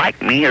just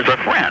like me as a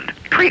friend,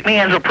 treat me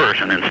as a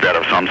person instead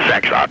of some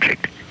sex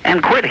object,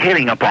 and quit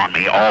hitting upon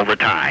me all the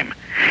time?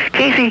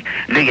 Casey,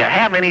 do you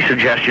have any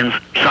suggestions?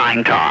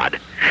 Signed, Todd.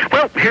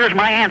 Well, here's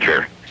my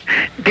answer.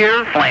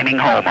 Dear Flaming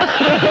Homo. Okay,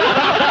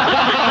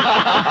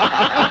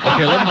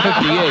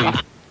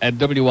 11:58 at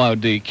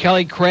WIOD.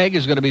 Kelly Craig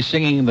is going to be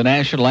singing the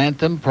national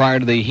anthem prior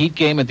to the Heat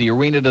game at the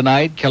arena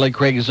tonight. Kelly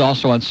Craig is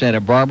also on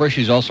Santa Barbara.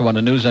 She's also on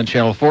the news on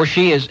Channel 4.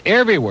 She is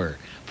everywhere.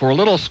 For a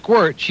little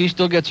squirt, she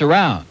still gets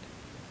around.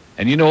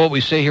 And you know what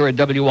we say here at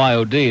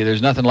WIOD,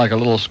 there's nothing like a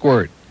little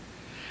squirt.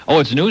 Oh,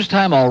 it's news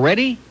time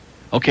already?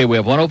 Okay, we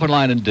have one open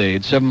line in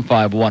Dade,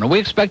 751. And we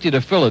expect you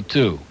to fill it,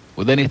 too,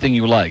 with anything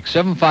you like.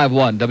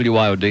 751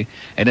 WIOD.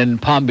 And in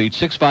Palm Beach,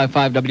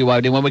 655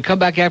 WIOD. When we come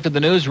back after the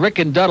news, Rick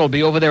and Dud will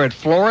be over there at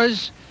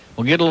Flores.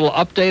 We'll get a little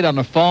update on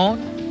the phone.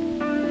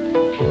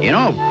 You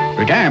know,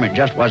 retirement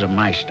just wasn't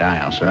my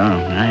style, so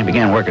I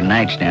began working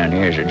nights down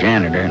here as a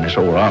janitor in this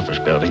old office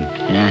building.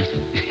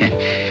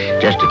 Yeah.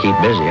 Just to keep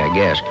busy, I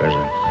guess, because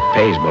it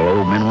pays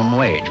below minimum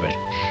wage. But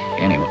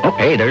anyway, oh,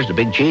 hey, there's the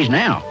big cheese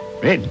now.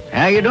 Rick,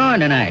 how you doing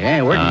tonight?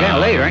 Hey, working kind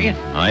of late, aren't you?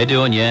 How you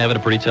doing? Yeah, having a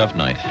pretty tough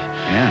night.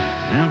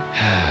 Yeah,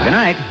 well, good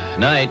night.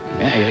 Night.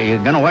 Yeah, you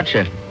gonna watch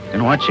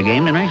the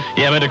game tonight?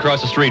 Yeah, I went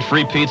across the street.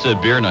 Free pizza,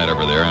 beer night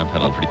over there. I've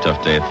had a pretty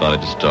tough day. I thought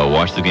I'd just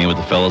watch the game with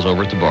the fellas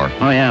over at the bar.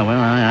 Oh, yeah, well,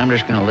 I'm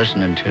just going to listen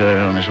to it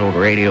on this old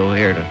radio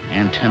here. The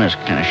antenna's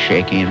kind of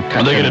shaky. And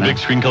they got a big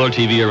screen color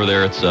TV over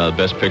there. It's the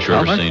best picture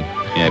I've ever seen.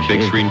 Yeah,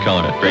 big screen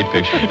color. Great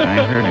picture.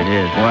 I heard it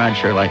is. Boy, I'd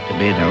sure like to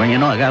be there. Well, you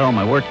know, I got all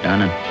my work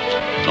done. And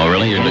oh,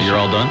 really? You're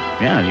all done?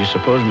 Yeah, you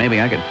suppose maybe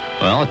I could...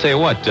 Well, I'll tell you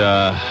what.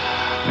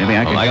 Maybe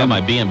I could... I got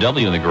my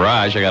BMW in the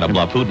garage. I got a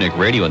Blaputnik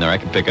radio in there. I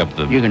can pick up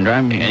the... You can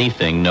drive me?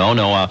 Anything. No.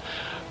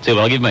 Say,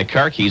 well, I'll give you my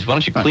car keys. Why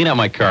don't you clean out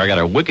my car? I got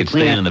a wicked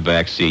stain in the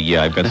back seat.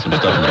 Yeah, I've got some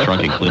stuff in the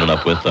trunk and clean it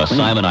up with.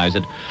 Simonize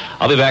it.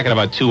 I'll be back in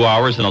about 2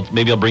 hours, and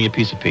maybe I'll bring you a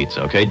piece of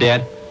pizza. Okay,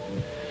 Dad?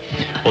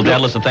 Well,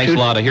 Dad, listen, thanks a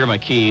lot. Here are my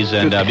keys,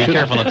 and be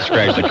careful not to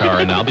scratch the car,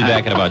 and I'll be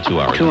back in about 2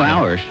 hours. 2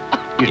 hours?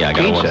 Yeah, I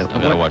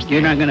gotta watch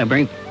You're not going to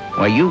bring...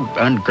 Why, you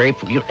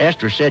ungrateful...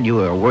 Esther said you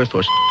were a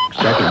worthless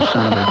second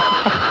son of a...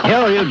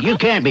 Hell, you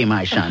can't be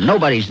my son.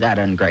 Nobody's that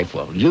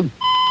ungrateful. You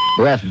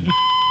breath...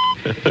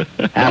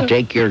 I'll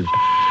take your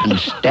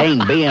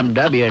stained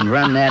BMW and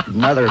run that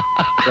mother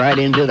right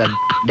into the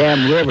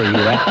damn river,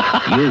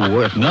 you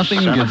worthless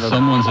Nothing gets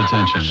someone's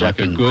attention like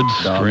a good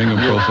string of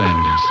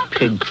profanities.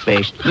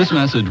 Pig-faced. This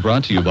message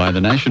brought to you by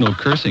the National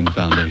Cursing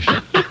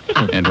Foundation.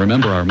 And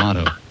remember our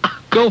motto,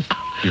 go f***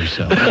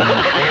 yourself.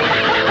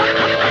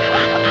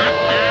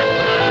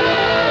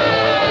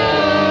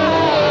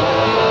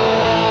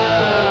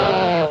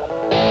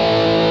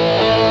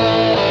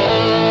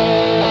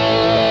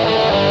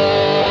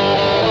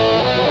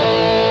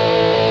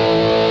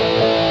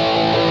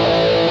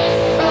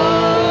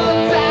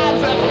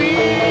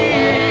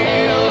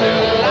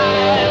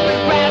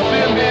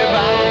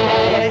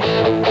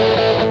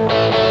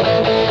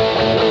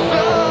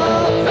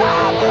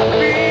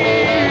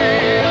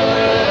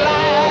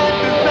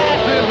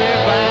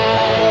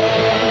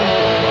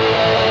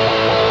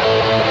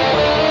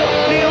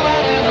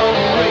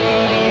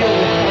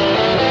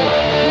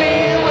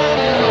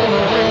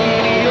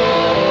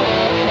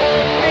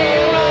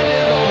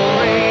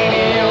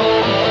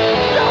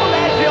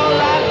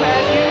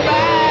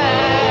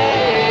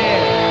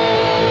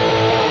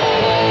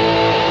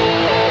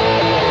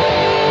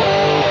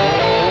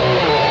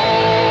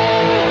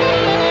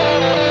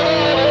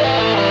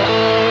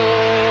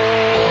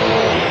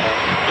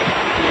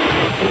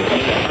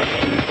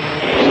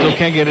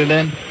 Can't get it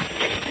in?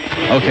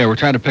 Okay, we're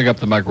trying to pick up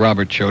the Mike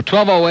Roberts Show.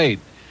 12:08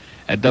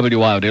 at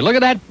WIOD. Look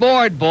at that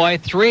board, boy.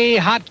 3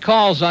 hot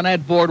calls on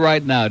that board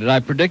right now. Did I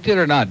predict it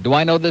or not? Do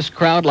I know this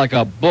crowd like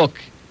a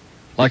book,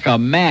 like a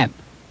map?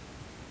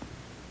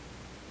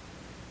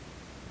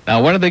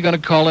 Now, when are they going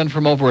to call in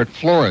from over at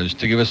Flores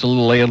to give us a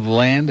little lay of the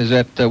land? Is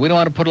that we don't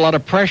want to put a lot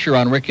of pressure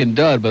on Rick and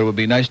Dud, but it would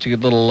be nice to get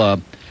a little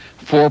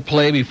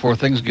foreplay before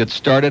things get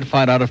started.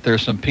 Find out if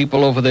there's some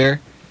people over there,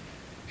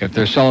 if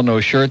they're selling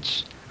those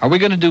shirts. Are we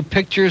going to do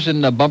pictures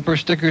and bumper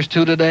stickers,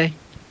 too, today?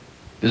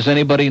 Does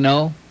anybody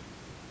know?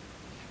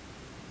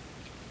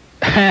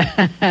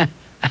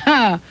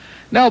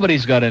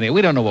 Nobody's got any.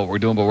 We don't know what we're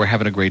doing, but we're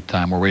having a great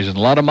time. We're raising a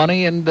lot of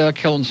money and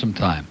killing some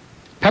time.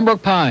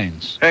 Pembroke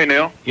Pines. Hey,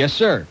 Neil. Yes,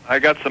 sir. I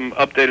got some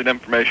updated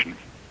information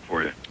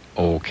for you.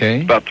 Okay.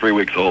 It's about 3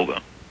 weeks old,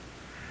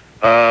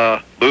 though.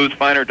 Lou's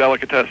Finer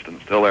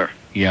Delicatessen, still there.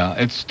 Yeah,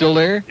 it's still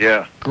there?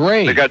 Yeah.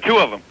 Great. They got 2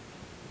 of them.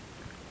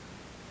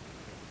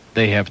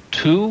 They have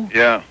 2?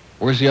 Yeah.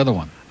 Where's the other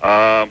one?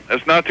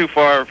 It's not too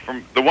far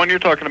from the one you're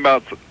talking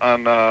about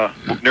on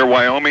near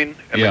Wyoming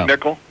and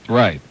McNichol.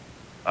 Right.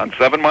 On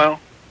 7 Mile.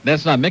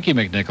 That's not Mickey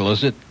McNichol,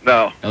 is it?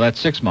 No. No, that's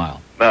 6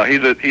 Mile. No,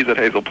 he's at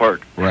Hazel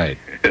Park. Right.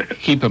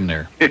 Keep him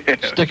there.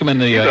 Stick him in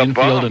the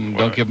infield and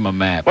don't give him a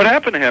map. What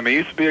happened to him? He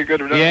used to be a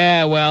good.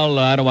 Yeah, well,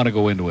 I don't want to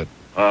go into it.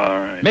 All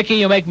right. Mickey,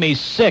 you make me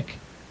sick.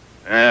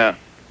 Yeah.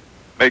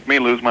 Make me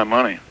lose my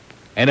money.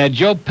 And that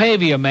Joe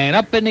Pavia man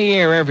up in the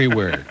air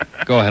everywhere.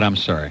 Go ahead, I'm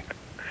sorry.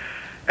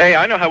 Hey,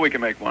 I know how we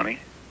can make money.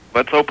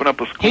 Let's open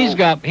up a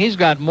school. He's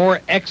got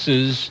more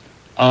X's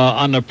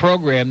on the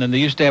program than they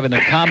used to have in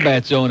the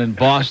combat zone in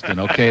Boston.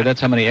 Okay,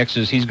 that's how many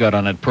X's he's got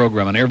on that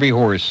program on every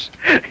horse.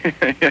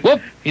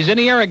 Whoop! He's in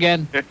the air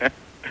again.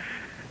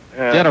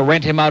 They ought to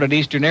rent him out at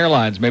Eastern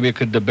Airlines. Maybe it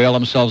could bail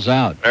themselves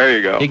out. There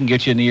you go. He can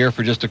get you in the air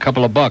for just a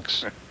couple of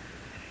bucks.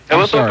 Hey,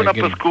 let's open up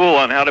a school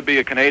on how to be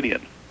a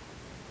Canadian.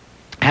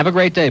 Have a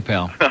great day,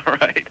 pal. All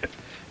right.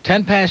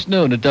 10 past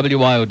noon at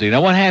WYOD.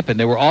 Now, what happened?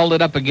 They were all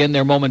lit up again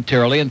there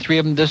momentarily, and 3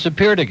 of them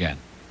disappeared again.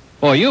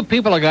 Boy, you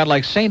people have got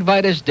like St.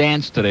 Vitus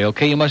dance today,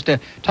 okay? You must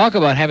talk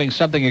about having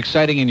something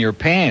exciting in your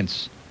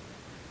pants.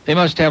 They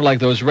must have like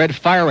those red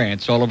fire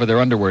ants all over their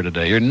underwear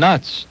today. You're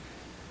nuts.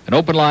 An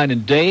open line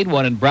in Dade,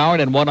 one in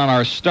Broward, and one on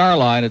our star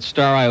line at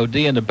Star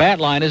IOD, and the bat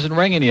line isn't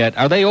ringing yet.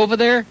 Are they over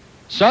there?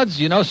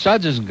 Suds, you know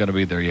Suds isn't going to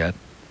be there yet.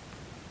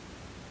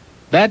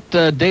 That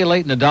day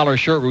late in the dollar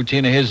short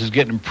routine of his is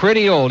getting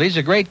pretty old. He's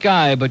a great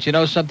guy, but you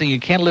know something? You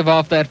can't live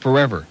off that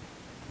forever.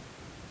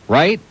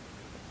 Right?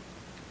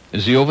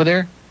 Is he over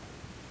there?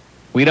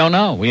 We don't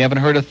know. We haven't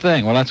heard a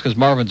thing. Well, that's because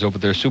Marvin's over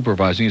there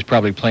supervising. He's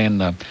probably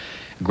playing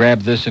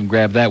grab this and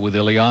grab that with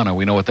Ileana.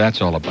 We know what that's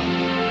all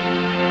about.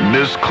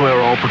 Miss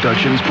Clairol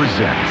Productions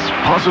presents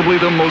possibly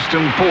the most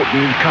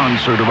important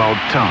concert of our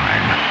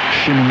time,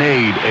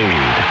 Sinead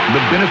Aid,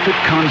 the benefit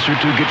concert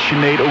to get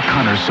Sinead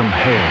O'Connor some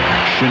hair.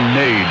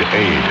 Sinead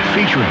Aid,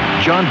 featuring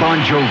John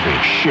Bon Jovi,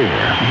 Cher,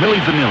 Milli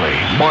Vanilli,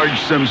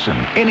 Marge Simpson,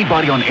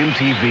 anybody on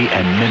MTV,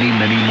 and many,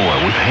 many more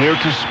with hair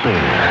to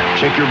spare.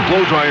 Check your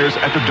blow dryers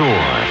at the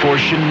door for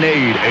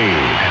Sinead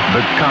Aid,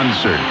 the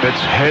concert that's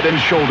head and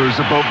shoulders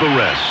above the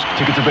rest.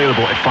 Tickets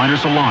available at finer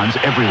salons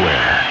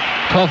everywhere.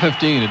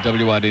 12:15 at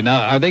WID.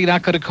 Now, are they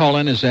not going to call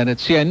in? Is that it?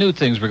 See, I knew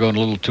things were going a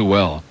little too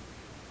well.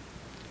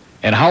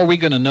 And how are we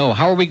going to know?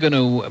 How are we going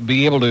to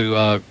be able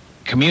to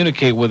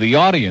communicate with the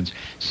audience?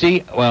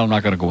 See, well, I'm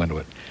not going to go into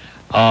it.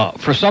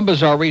 For some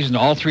bizarre reason,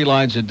 all 3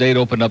 lines at Dade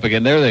opened up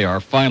again. There they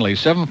are, finally.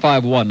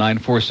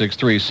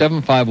 751-9463,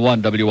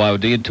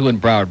 751-WIOD, and 2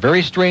 in Broward.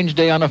 Very strange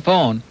day on the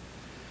phone.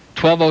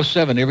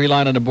 12:07, every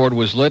line on the board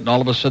was lit, and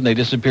all of a sudden they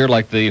disappeared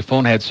like the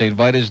phone had St.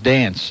 Vitus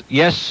dance.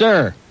 Yes,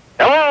 sir.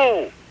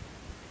 Hello.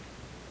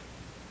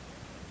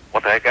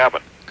 What the heck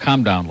happened?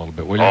 Calm down a little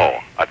bit, will you? Oh,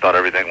 I thought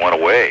everything went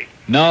away.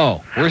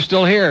 No, we're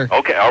still here.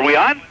 Okay, are we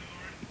on?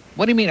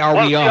 What do you mean, are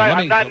we on?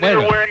 I'm not near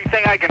where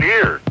anything I can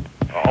hear.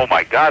 Oh,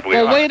 my God, we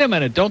are. Well, wait a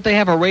minute. Don't they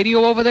have a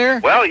radio over there?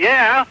 Well,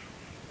 yeah,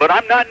 but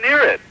I'm not near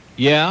it.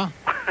 Yeah?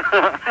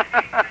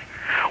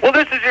 Well,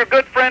 this is your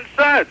good friend,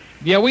 Suds.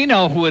 Yeah, we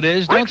know who it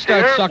is. Don't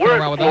start sucking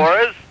around with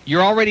us.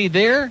 You're already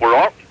there?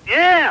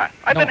 Yeah,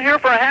 I've been here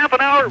for a half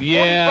an hour.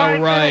 Yeah,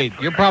 right.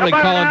 You're probably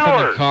calling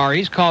from the car.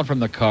 He's calling from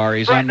the car.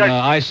 He's on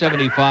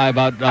I-75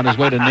 out on his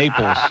way to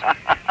Naples.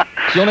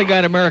 He's the only guy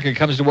in America who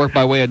comes to work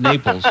by way of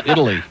Naples,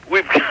 Italy.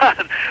 We've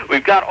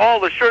got all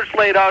the shirts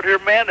laid out here,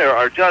 man. There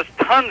are just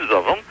tons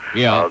of them.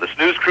 Yeah. The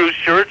Snooze Cruise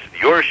shirts,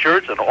 your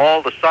shirts, and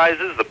all the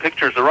sizes. The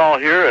pictures are all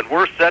here, and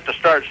we're set to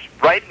start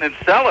writing and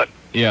selling.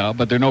 Yeah,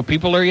 but there are no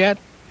people there yet?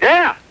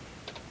 Yeah.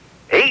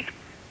 8.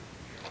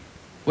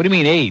 What do you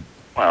mean 8?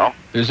 Well,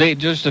 there's 8,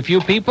 just a few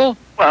people?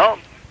 Well,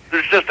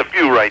 there's just a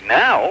few right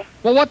now.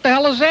 Well, what the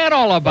hell is that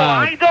all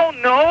about? Well, I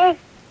don't know.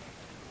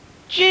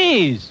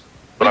 Jeez.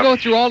 We go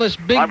through all this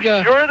big... I'm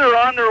sure they're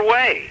on their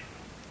way.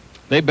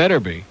 They better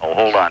be. Oh,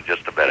 hold on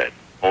just a minute.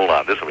 Hold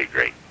on. This will be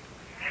great.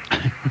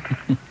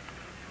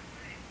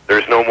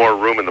 There's no more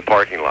room in the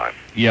parking lot.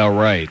 Yeah,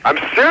 right. I'm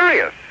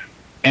serious.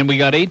 And we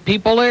got 8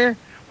 people there?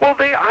 Well,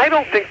 I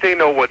don't think they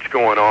know what's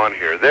going on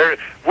here.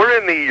 We're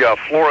in the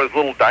Flora's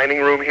little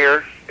dining room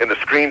here, in the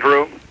screened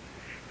room,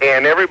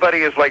 and everybody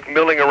is like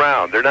milling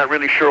around. They're not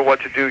really sure what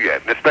to do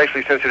yet, and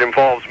especially since it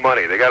involves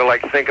money. They got to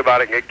like think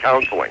about it and get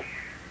counseling.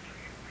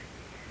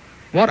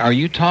 What are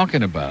you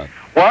talking about?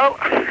 Well,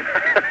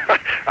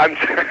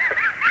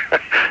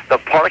 the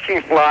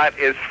parking lot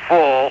is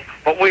full,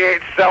 but we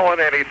ain't selling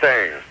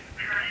anything.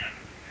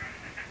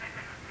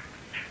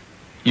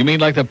 You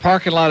mean like the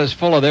parking lot is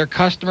full of their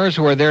customers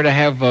who are there to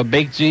have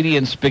baked ziti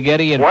and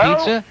spaghetti and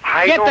pizza?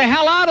 Get the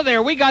hell out of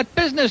there. We got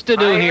business to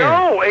do here.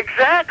 I know,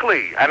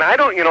 exactly. And I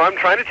don't, I'm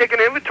trying to take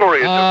an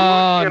inventory.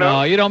 Oh,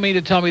 no, you don't mean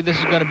to tell me this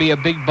is going to be a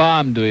big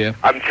bomb, do you?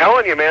 I'm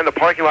telling you, man, the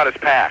parking lot is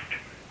packed.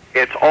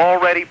 It's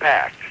already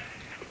packed.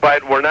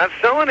 But we're not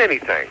selling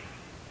anything.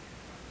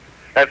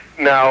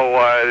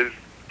 Now,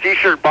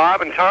 T-shirt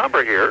Bob and Tom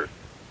are here.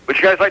 Would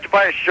you guys like to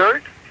buy a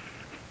shirt?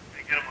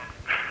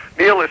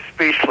 Neil is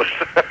speechless.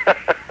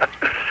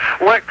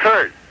 What,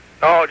 Kurt?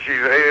 Oh, geez.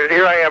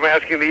 Here I am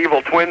asking the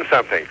evil twin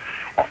something.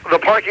 The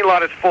parking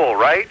lot is full,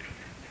 right?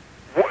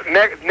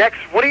 Next,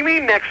 what do you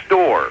mean next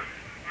door?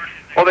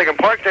 Oh, they can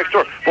park next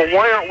door. But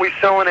why aren't we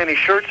selling any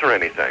shirts or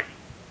anything?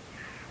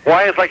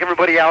 Why is like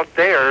everybody out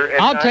there?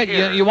 And I'll not tell you.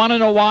 here? You want to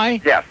know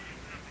why? Yes.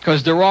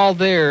 Because they're all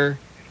there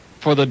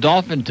for the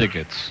Dolphin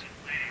tickets.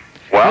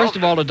 Well, first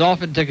of all, the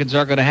Dolphin tickets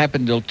aren't going to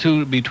happen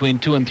till between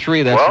 2 and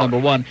 3. That's number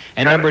one.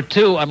 And number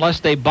two,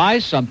 unless they buy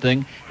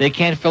something, they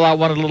can't fill out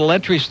one of the little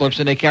entry slips,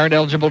 and they aren't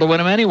eligible to win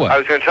them anyway. I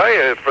was going to tell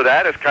you, for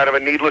that, it's kind of a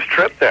needless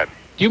trip then.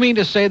 Do you mean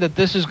to say that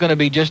this is going to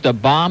be just a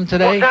bomb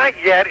today? Well,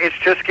 not yet. It's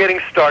just getting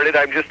started.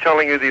 I'm just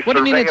telling you the What do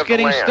you mean survey it's of the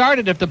getting land.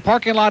 started? If the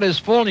parking lot is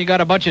full and you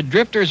got a bunch of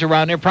drifters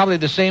around there, probably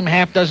the same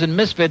half dozen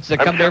misfits that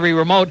come to every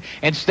remote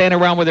and stand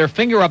around with their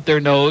finger up their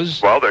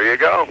nose. Well, there you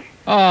go.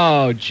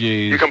 Oh,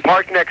 jeez. You can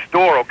park next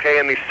door, okay,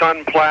 in the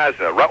Sun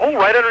Plaza.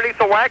 Right underneath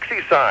the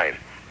Waxy sign.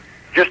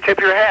 Just tip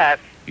your hat.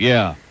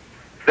 Yeah.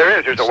 There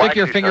is. There's a Stick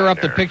your Waxy finger sign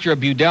up there. the picture of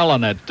Budell on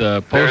that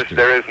poster.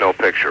 There is no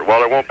picture. Well,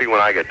 there won't be when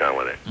I get done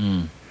with it.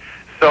 Mm.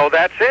 So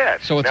that's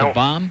it. So it's Now, a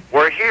bomb?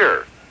 We're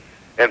here.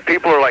 And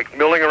people are, like,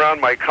 milling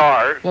around my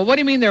car. Well, what do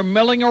you mean they're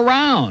milling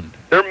around?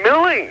 They're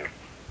milling.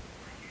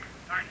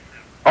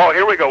 Oh,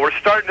 here we go. We're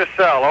starting to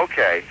sell.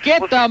 Okay.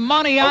 Get the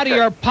money out of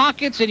your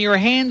pockets and your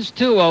hands,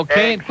 too,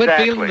 okay? And quit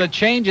feeling the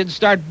change and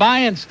start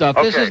buying stuff.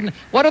 This Okay. isn't...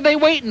 What are they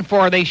waiting for?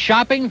 Are they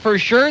shopping for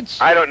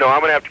shirts? I don't know. I'm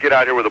going to have to get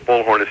out here with a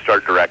bullhorn and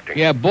start directing.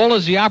 Yeah, bull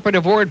is the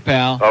operative word,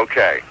 pal.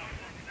 Okay.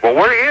 Well,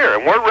 we're here,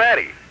 and we're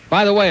ready.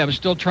 By the way, I'm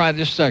still trying...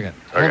 Just a second.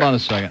 Hold on a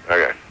second.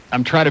 Okay.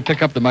 I'm trying to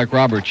pick up the Mike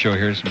Roberts show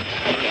here.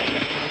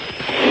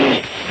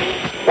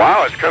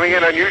 Wow, it's coming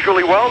in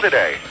unusually well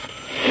today.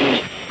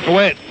 Oh,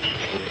 wait.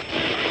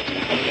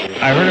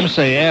 I heard him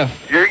say F.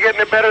 You're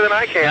getting it better than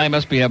I can. I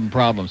must be having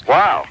problems.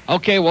 Wow.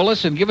 Okay, well,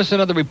 listen, give us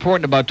another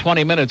report in about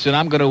 20 minutes, and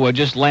I'm going to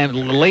just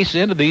lace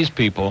into these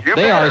people. You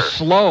they better. are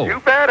slow. You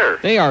better.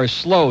 They are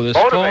slow. This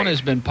Motivate. phone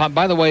has been...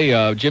 By the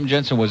way, Jim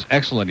Jensen was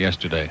excellent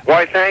yesterday.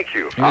 Why, thank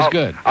you. He was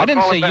good. I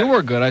didn't call say him back. you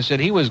were good. I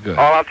said he was good.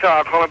 Oh,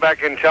 I'll call him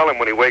back and tell him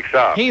when he wakes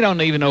up. He don't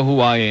even know who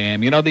I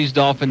am. You know, these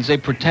Dolphins, they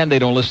pretend they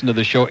don't listen to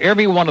the show.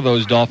 Every one of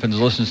those Dolphins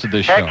listens to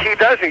this show. Heck, he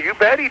doesn't. You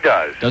bet he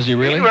does. Does he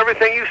really? He knew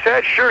everything you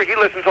said. Sure, he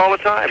listens all the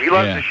time. He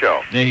loves the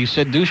show. Yeah, he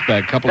said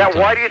douchebag a couple Now, of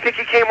times. why do you think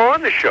he came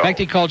on the show? In fact,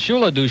 he called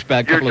Shula a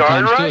douchebag a couple of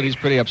darn times, too, right. and he's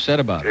pretty upset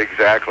about it.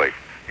 Exactly.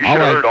 You All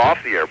should have right. heard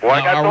off the air. Boy, I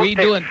Now, got are those we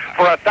tapes. doing-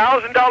 For a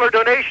 $1,000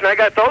 donation, I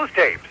got those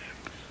tapes.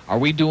 Are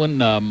we doing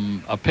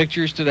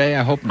pictures today?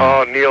 I hope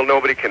not. Oh, Neil,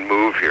 nobody can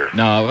move here.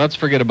 No, let's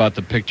forget about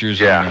the pictures.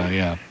 Yeah. And,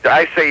 yeah.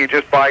 I say you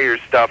just buy your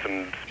stuff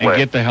and split. And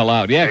get the hell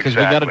out. Yeah, because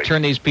we got to Exactly.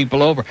 turn these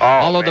people over. Oh,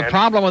 Although the man.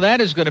 problem with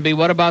that is going to be,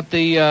 what about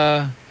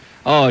the...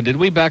 did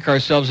we back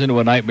ourselves into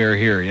a nightmare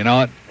here? You know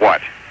what?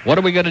 What? What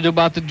are we going to do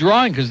about the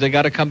drawing? Because they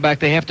got to come back.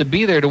 They have to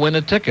be there to win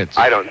the tickets.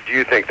 I don't. Do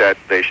you think that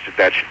that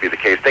should be the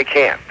case? They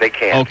can't. They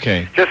can't.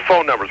 Okay. Just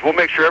phone numbers. We'll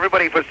make sure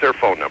everybody puts their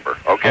phone number.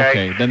 Okay.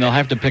 Okay, then they'll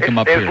have to pick them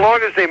up As here. long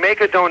as they make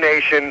a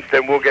donation,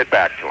 then we'll get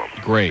back to them.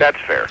 Great.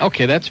 That's fair.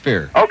 Okay, that's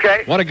fair.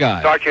 Okay. What a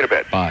guy. Talk to you in a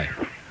bit. Bye.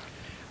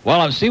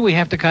 Well, see, we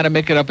have to kind of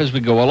make it up as we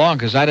go along,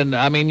 because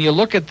you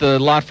look at the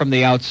lot from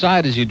the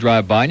outside as you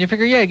drive by, and you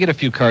figure, yeah, get a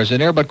few cars in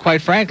there, but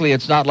quite frankly,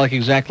 it's not like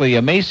exactly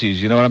a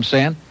Macy's, you know what I'm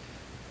saying?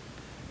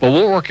 But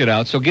we'll work it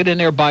out, so get in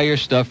there, buy your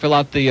stuff, fill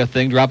out the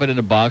thing, drop it in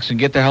a box, and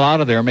get the hell out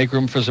of there and make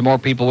room for some more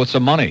people with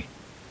some money.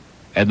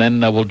 And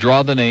then we'll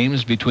draw the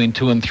names between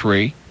 2 and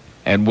 3,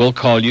 and we'll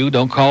call you,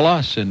 don't call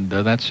us, and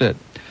that's it.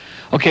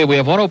 Okay, we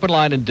have one open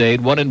line in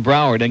Dade, one in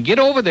Broward. And get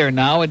over there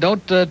now and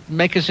don't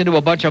make us into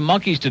a bunch of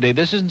monkeys today.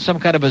 This isn't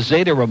some kind of a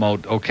Zeta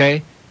remote,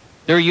 okay?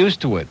 They're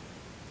used to it.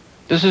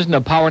 This isn't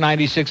a Power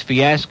 96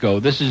 fiasco.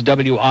 This is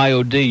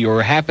WIOD,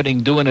 your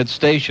happening doing it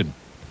station.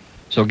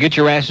 So get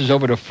your asses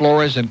over to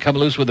Flores and come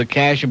loose with the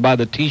cash and buy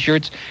the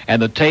T-shirts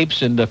and the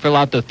tapes and fill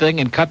out the thing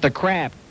and cut the crap.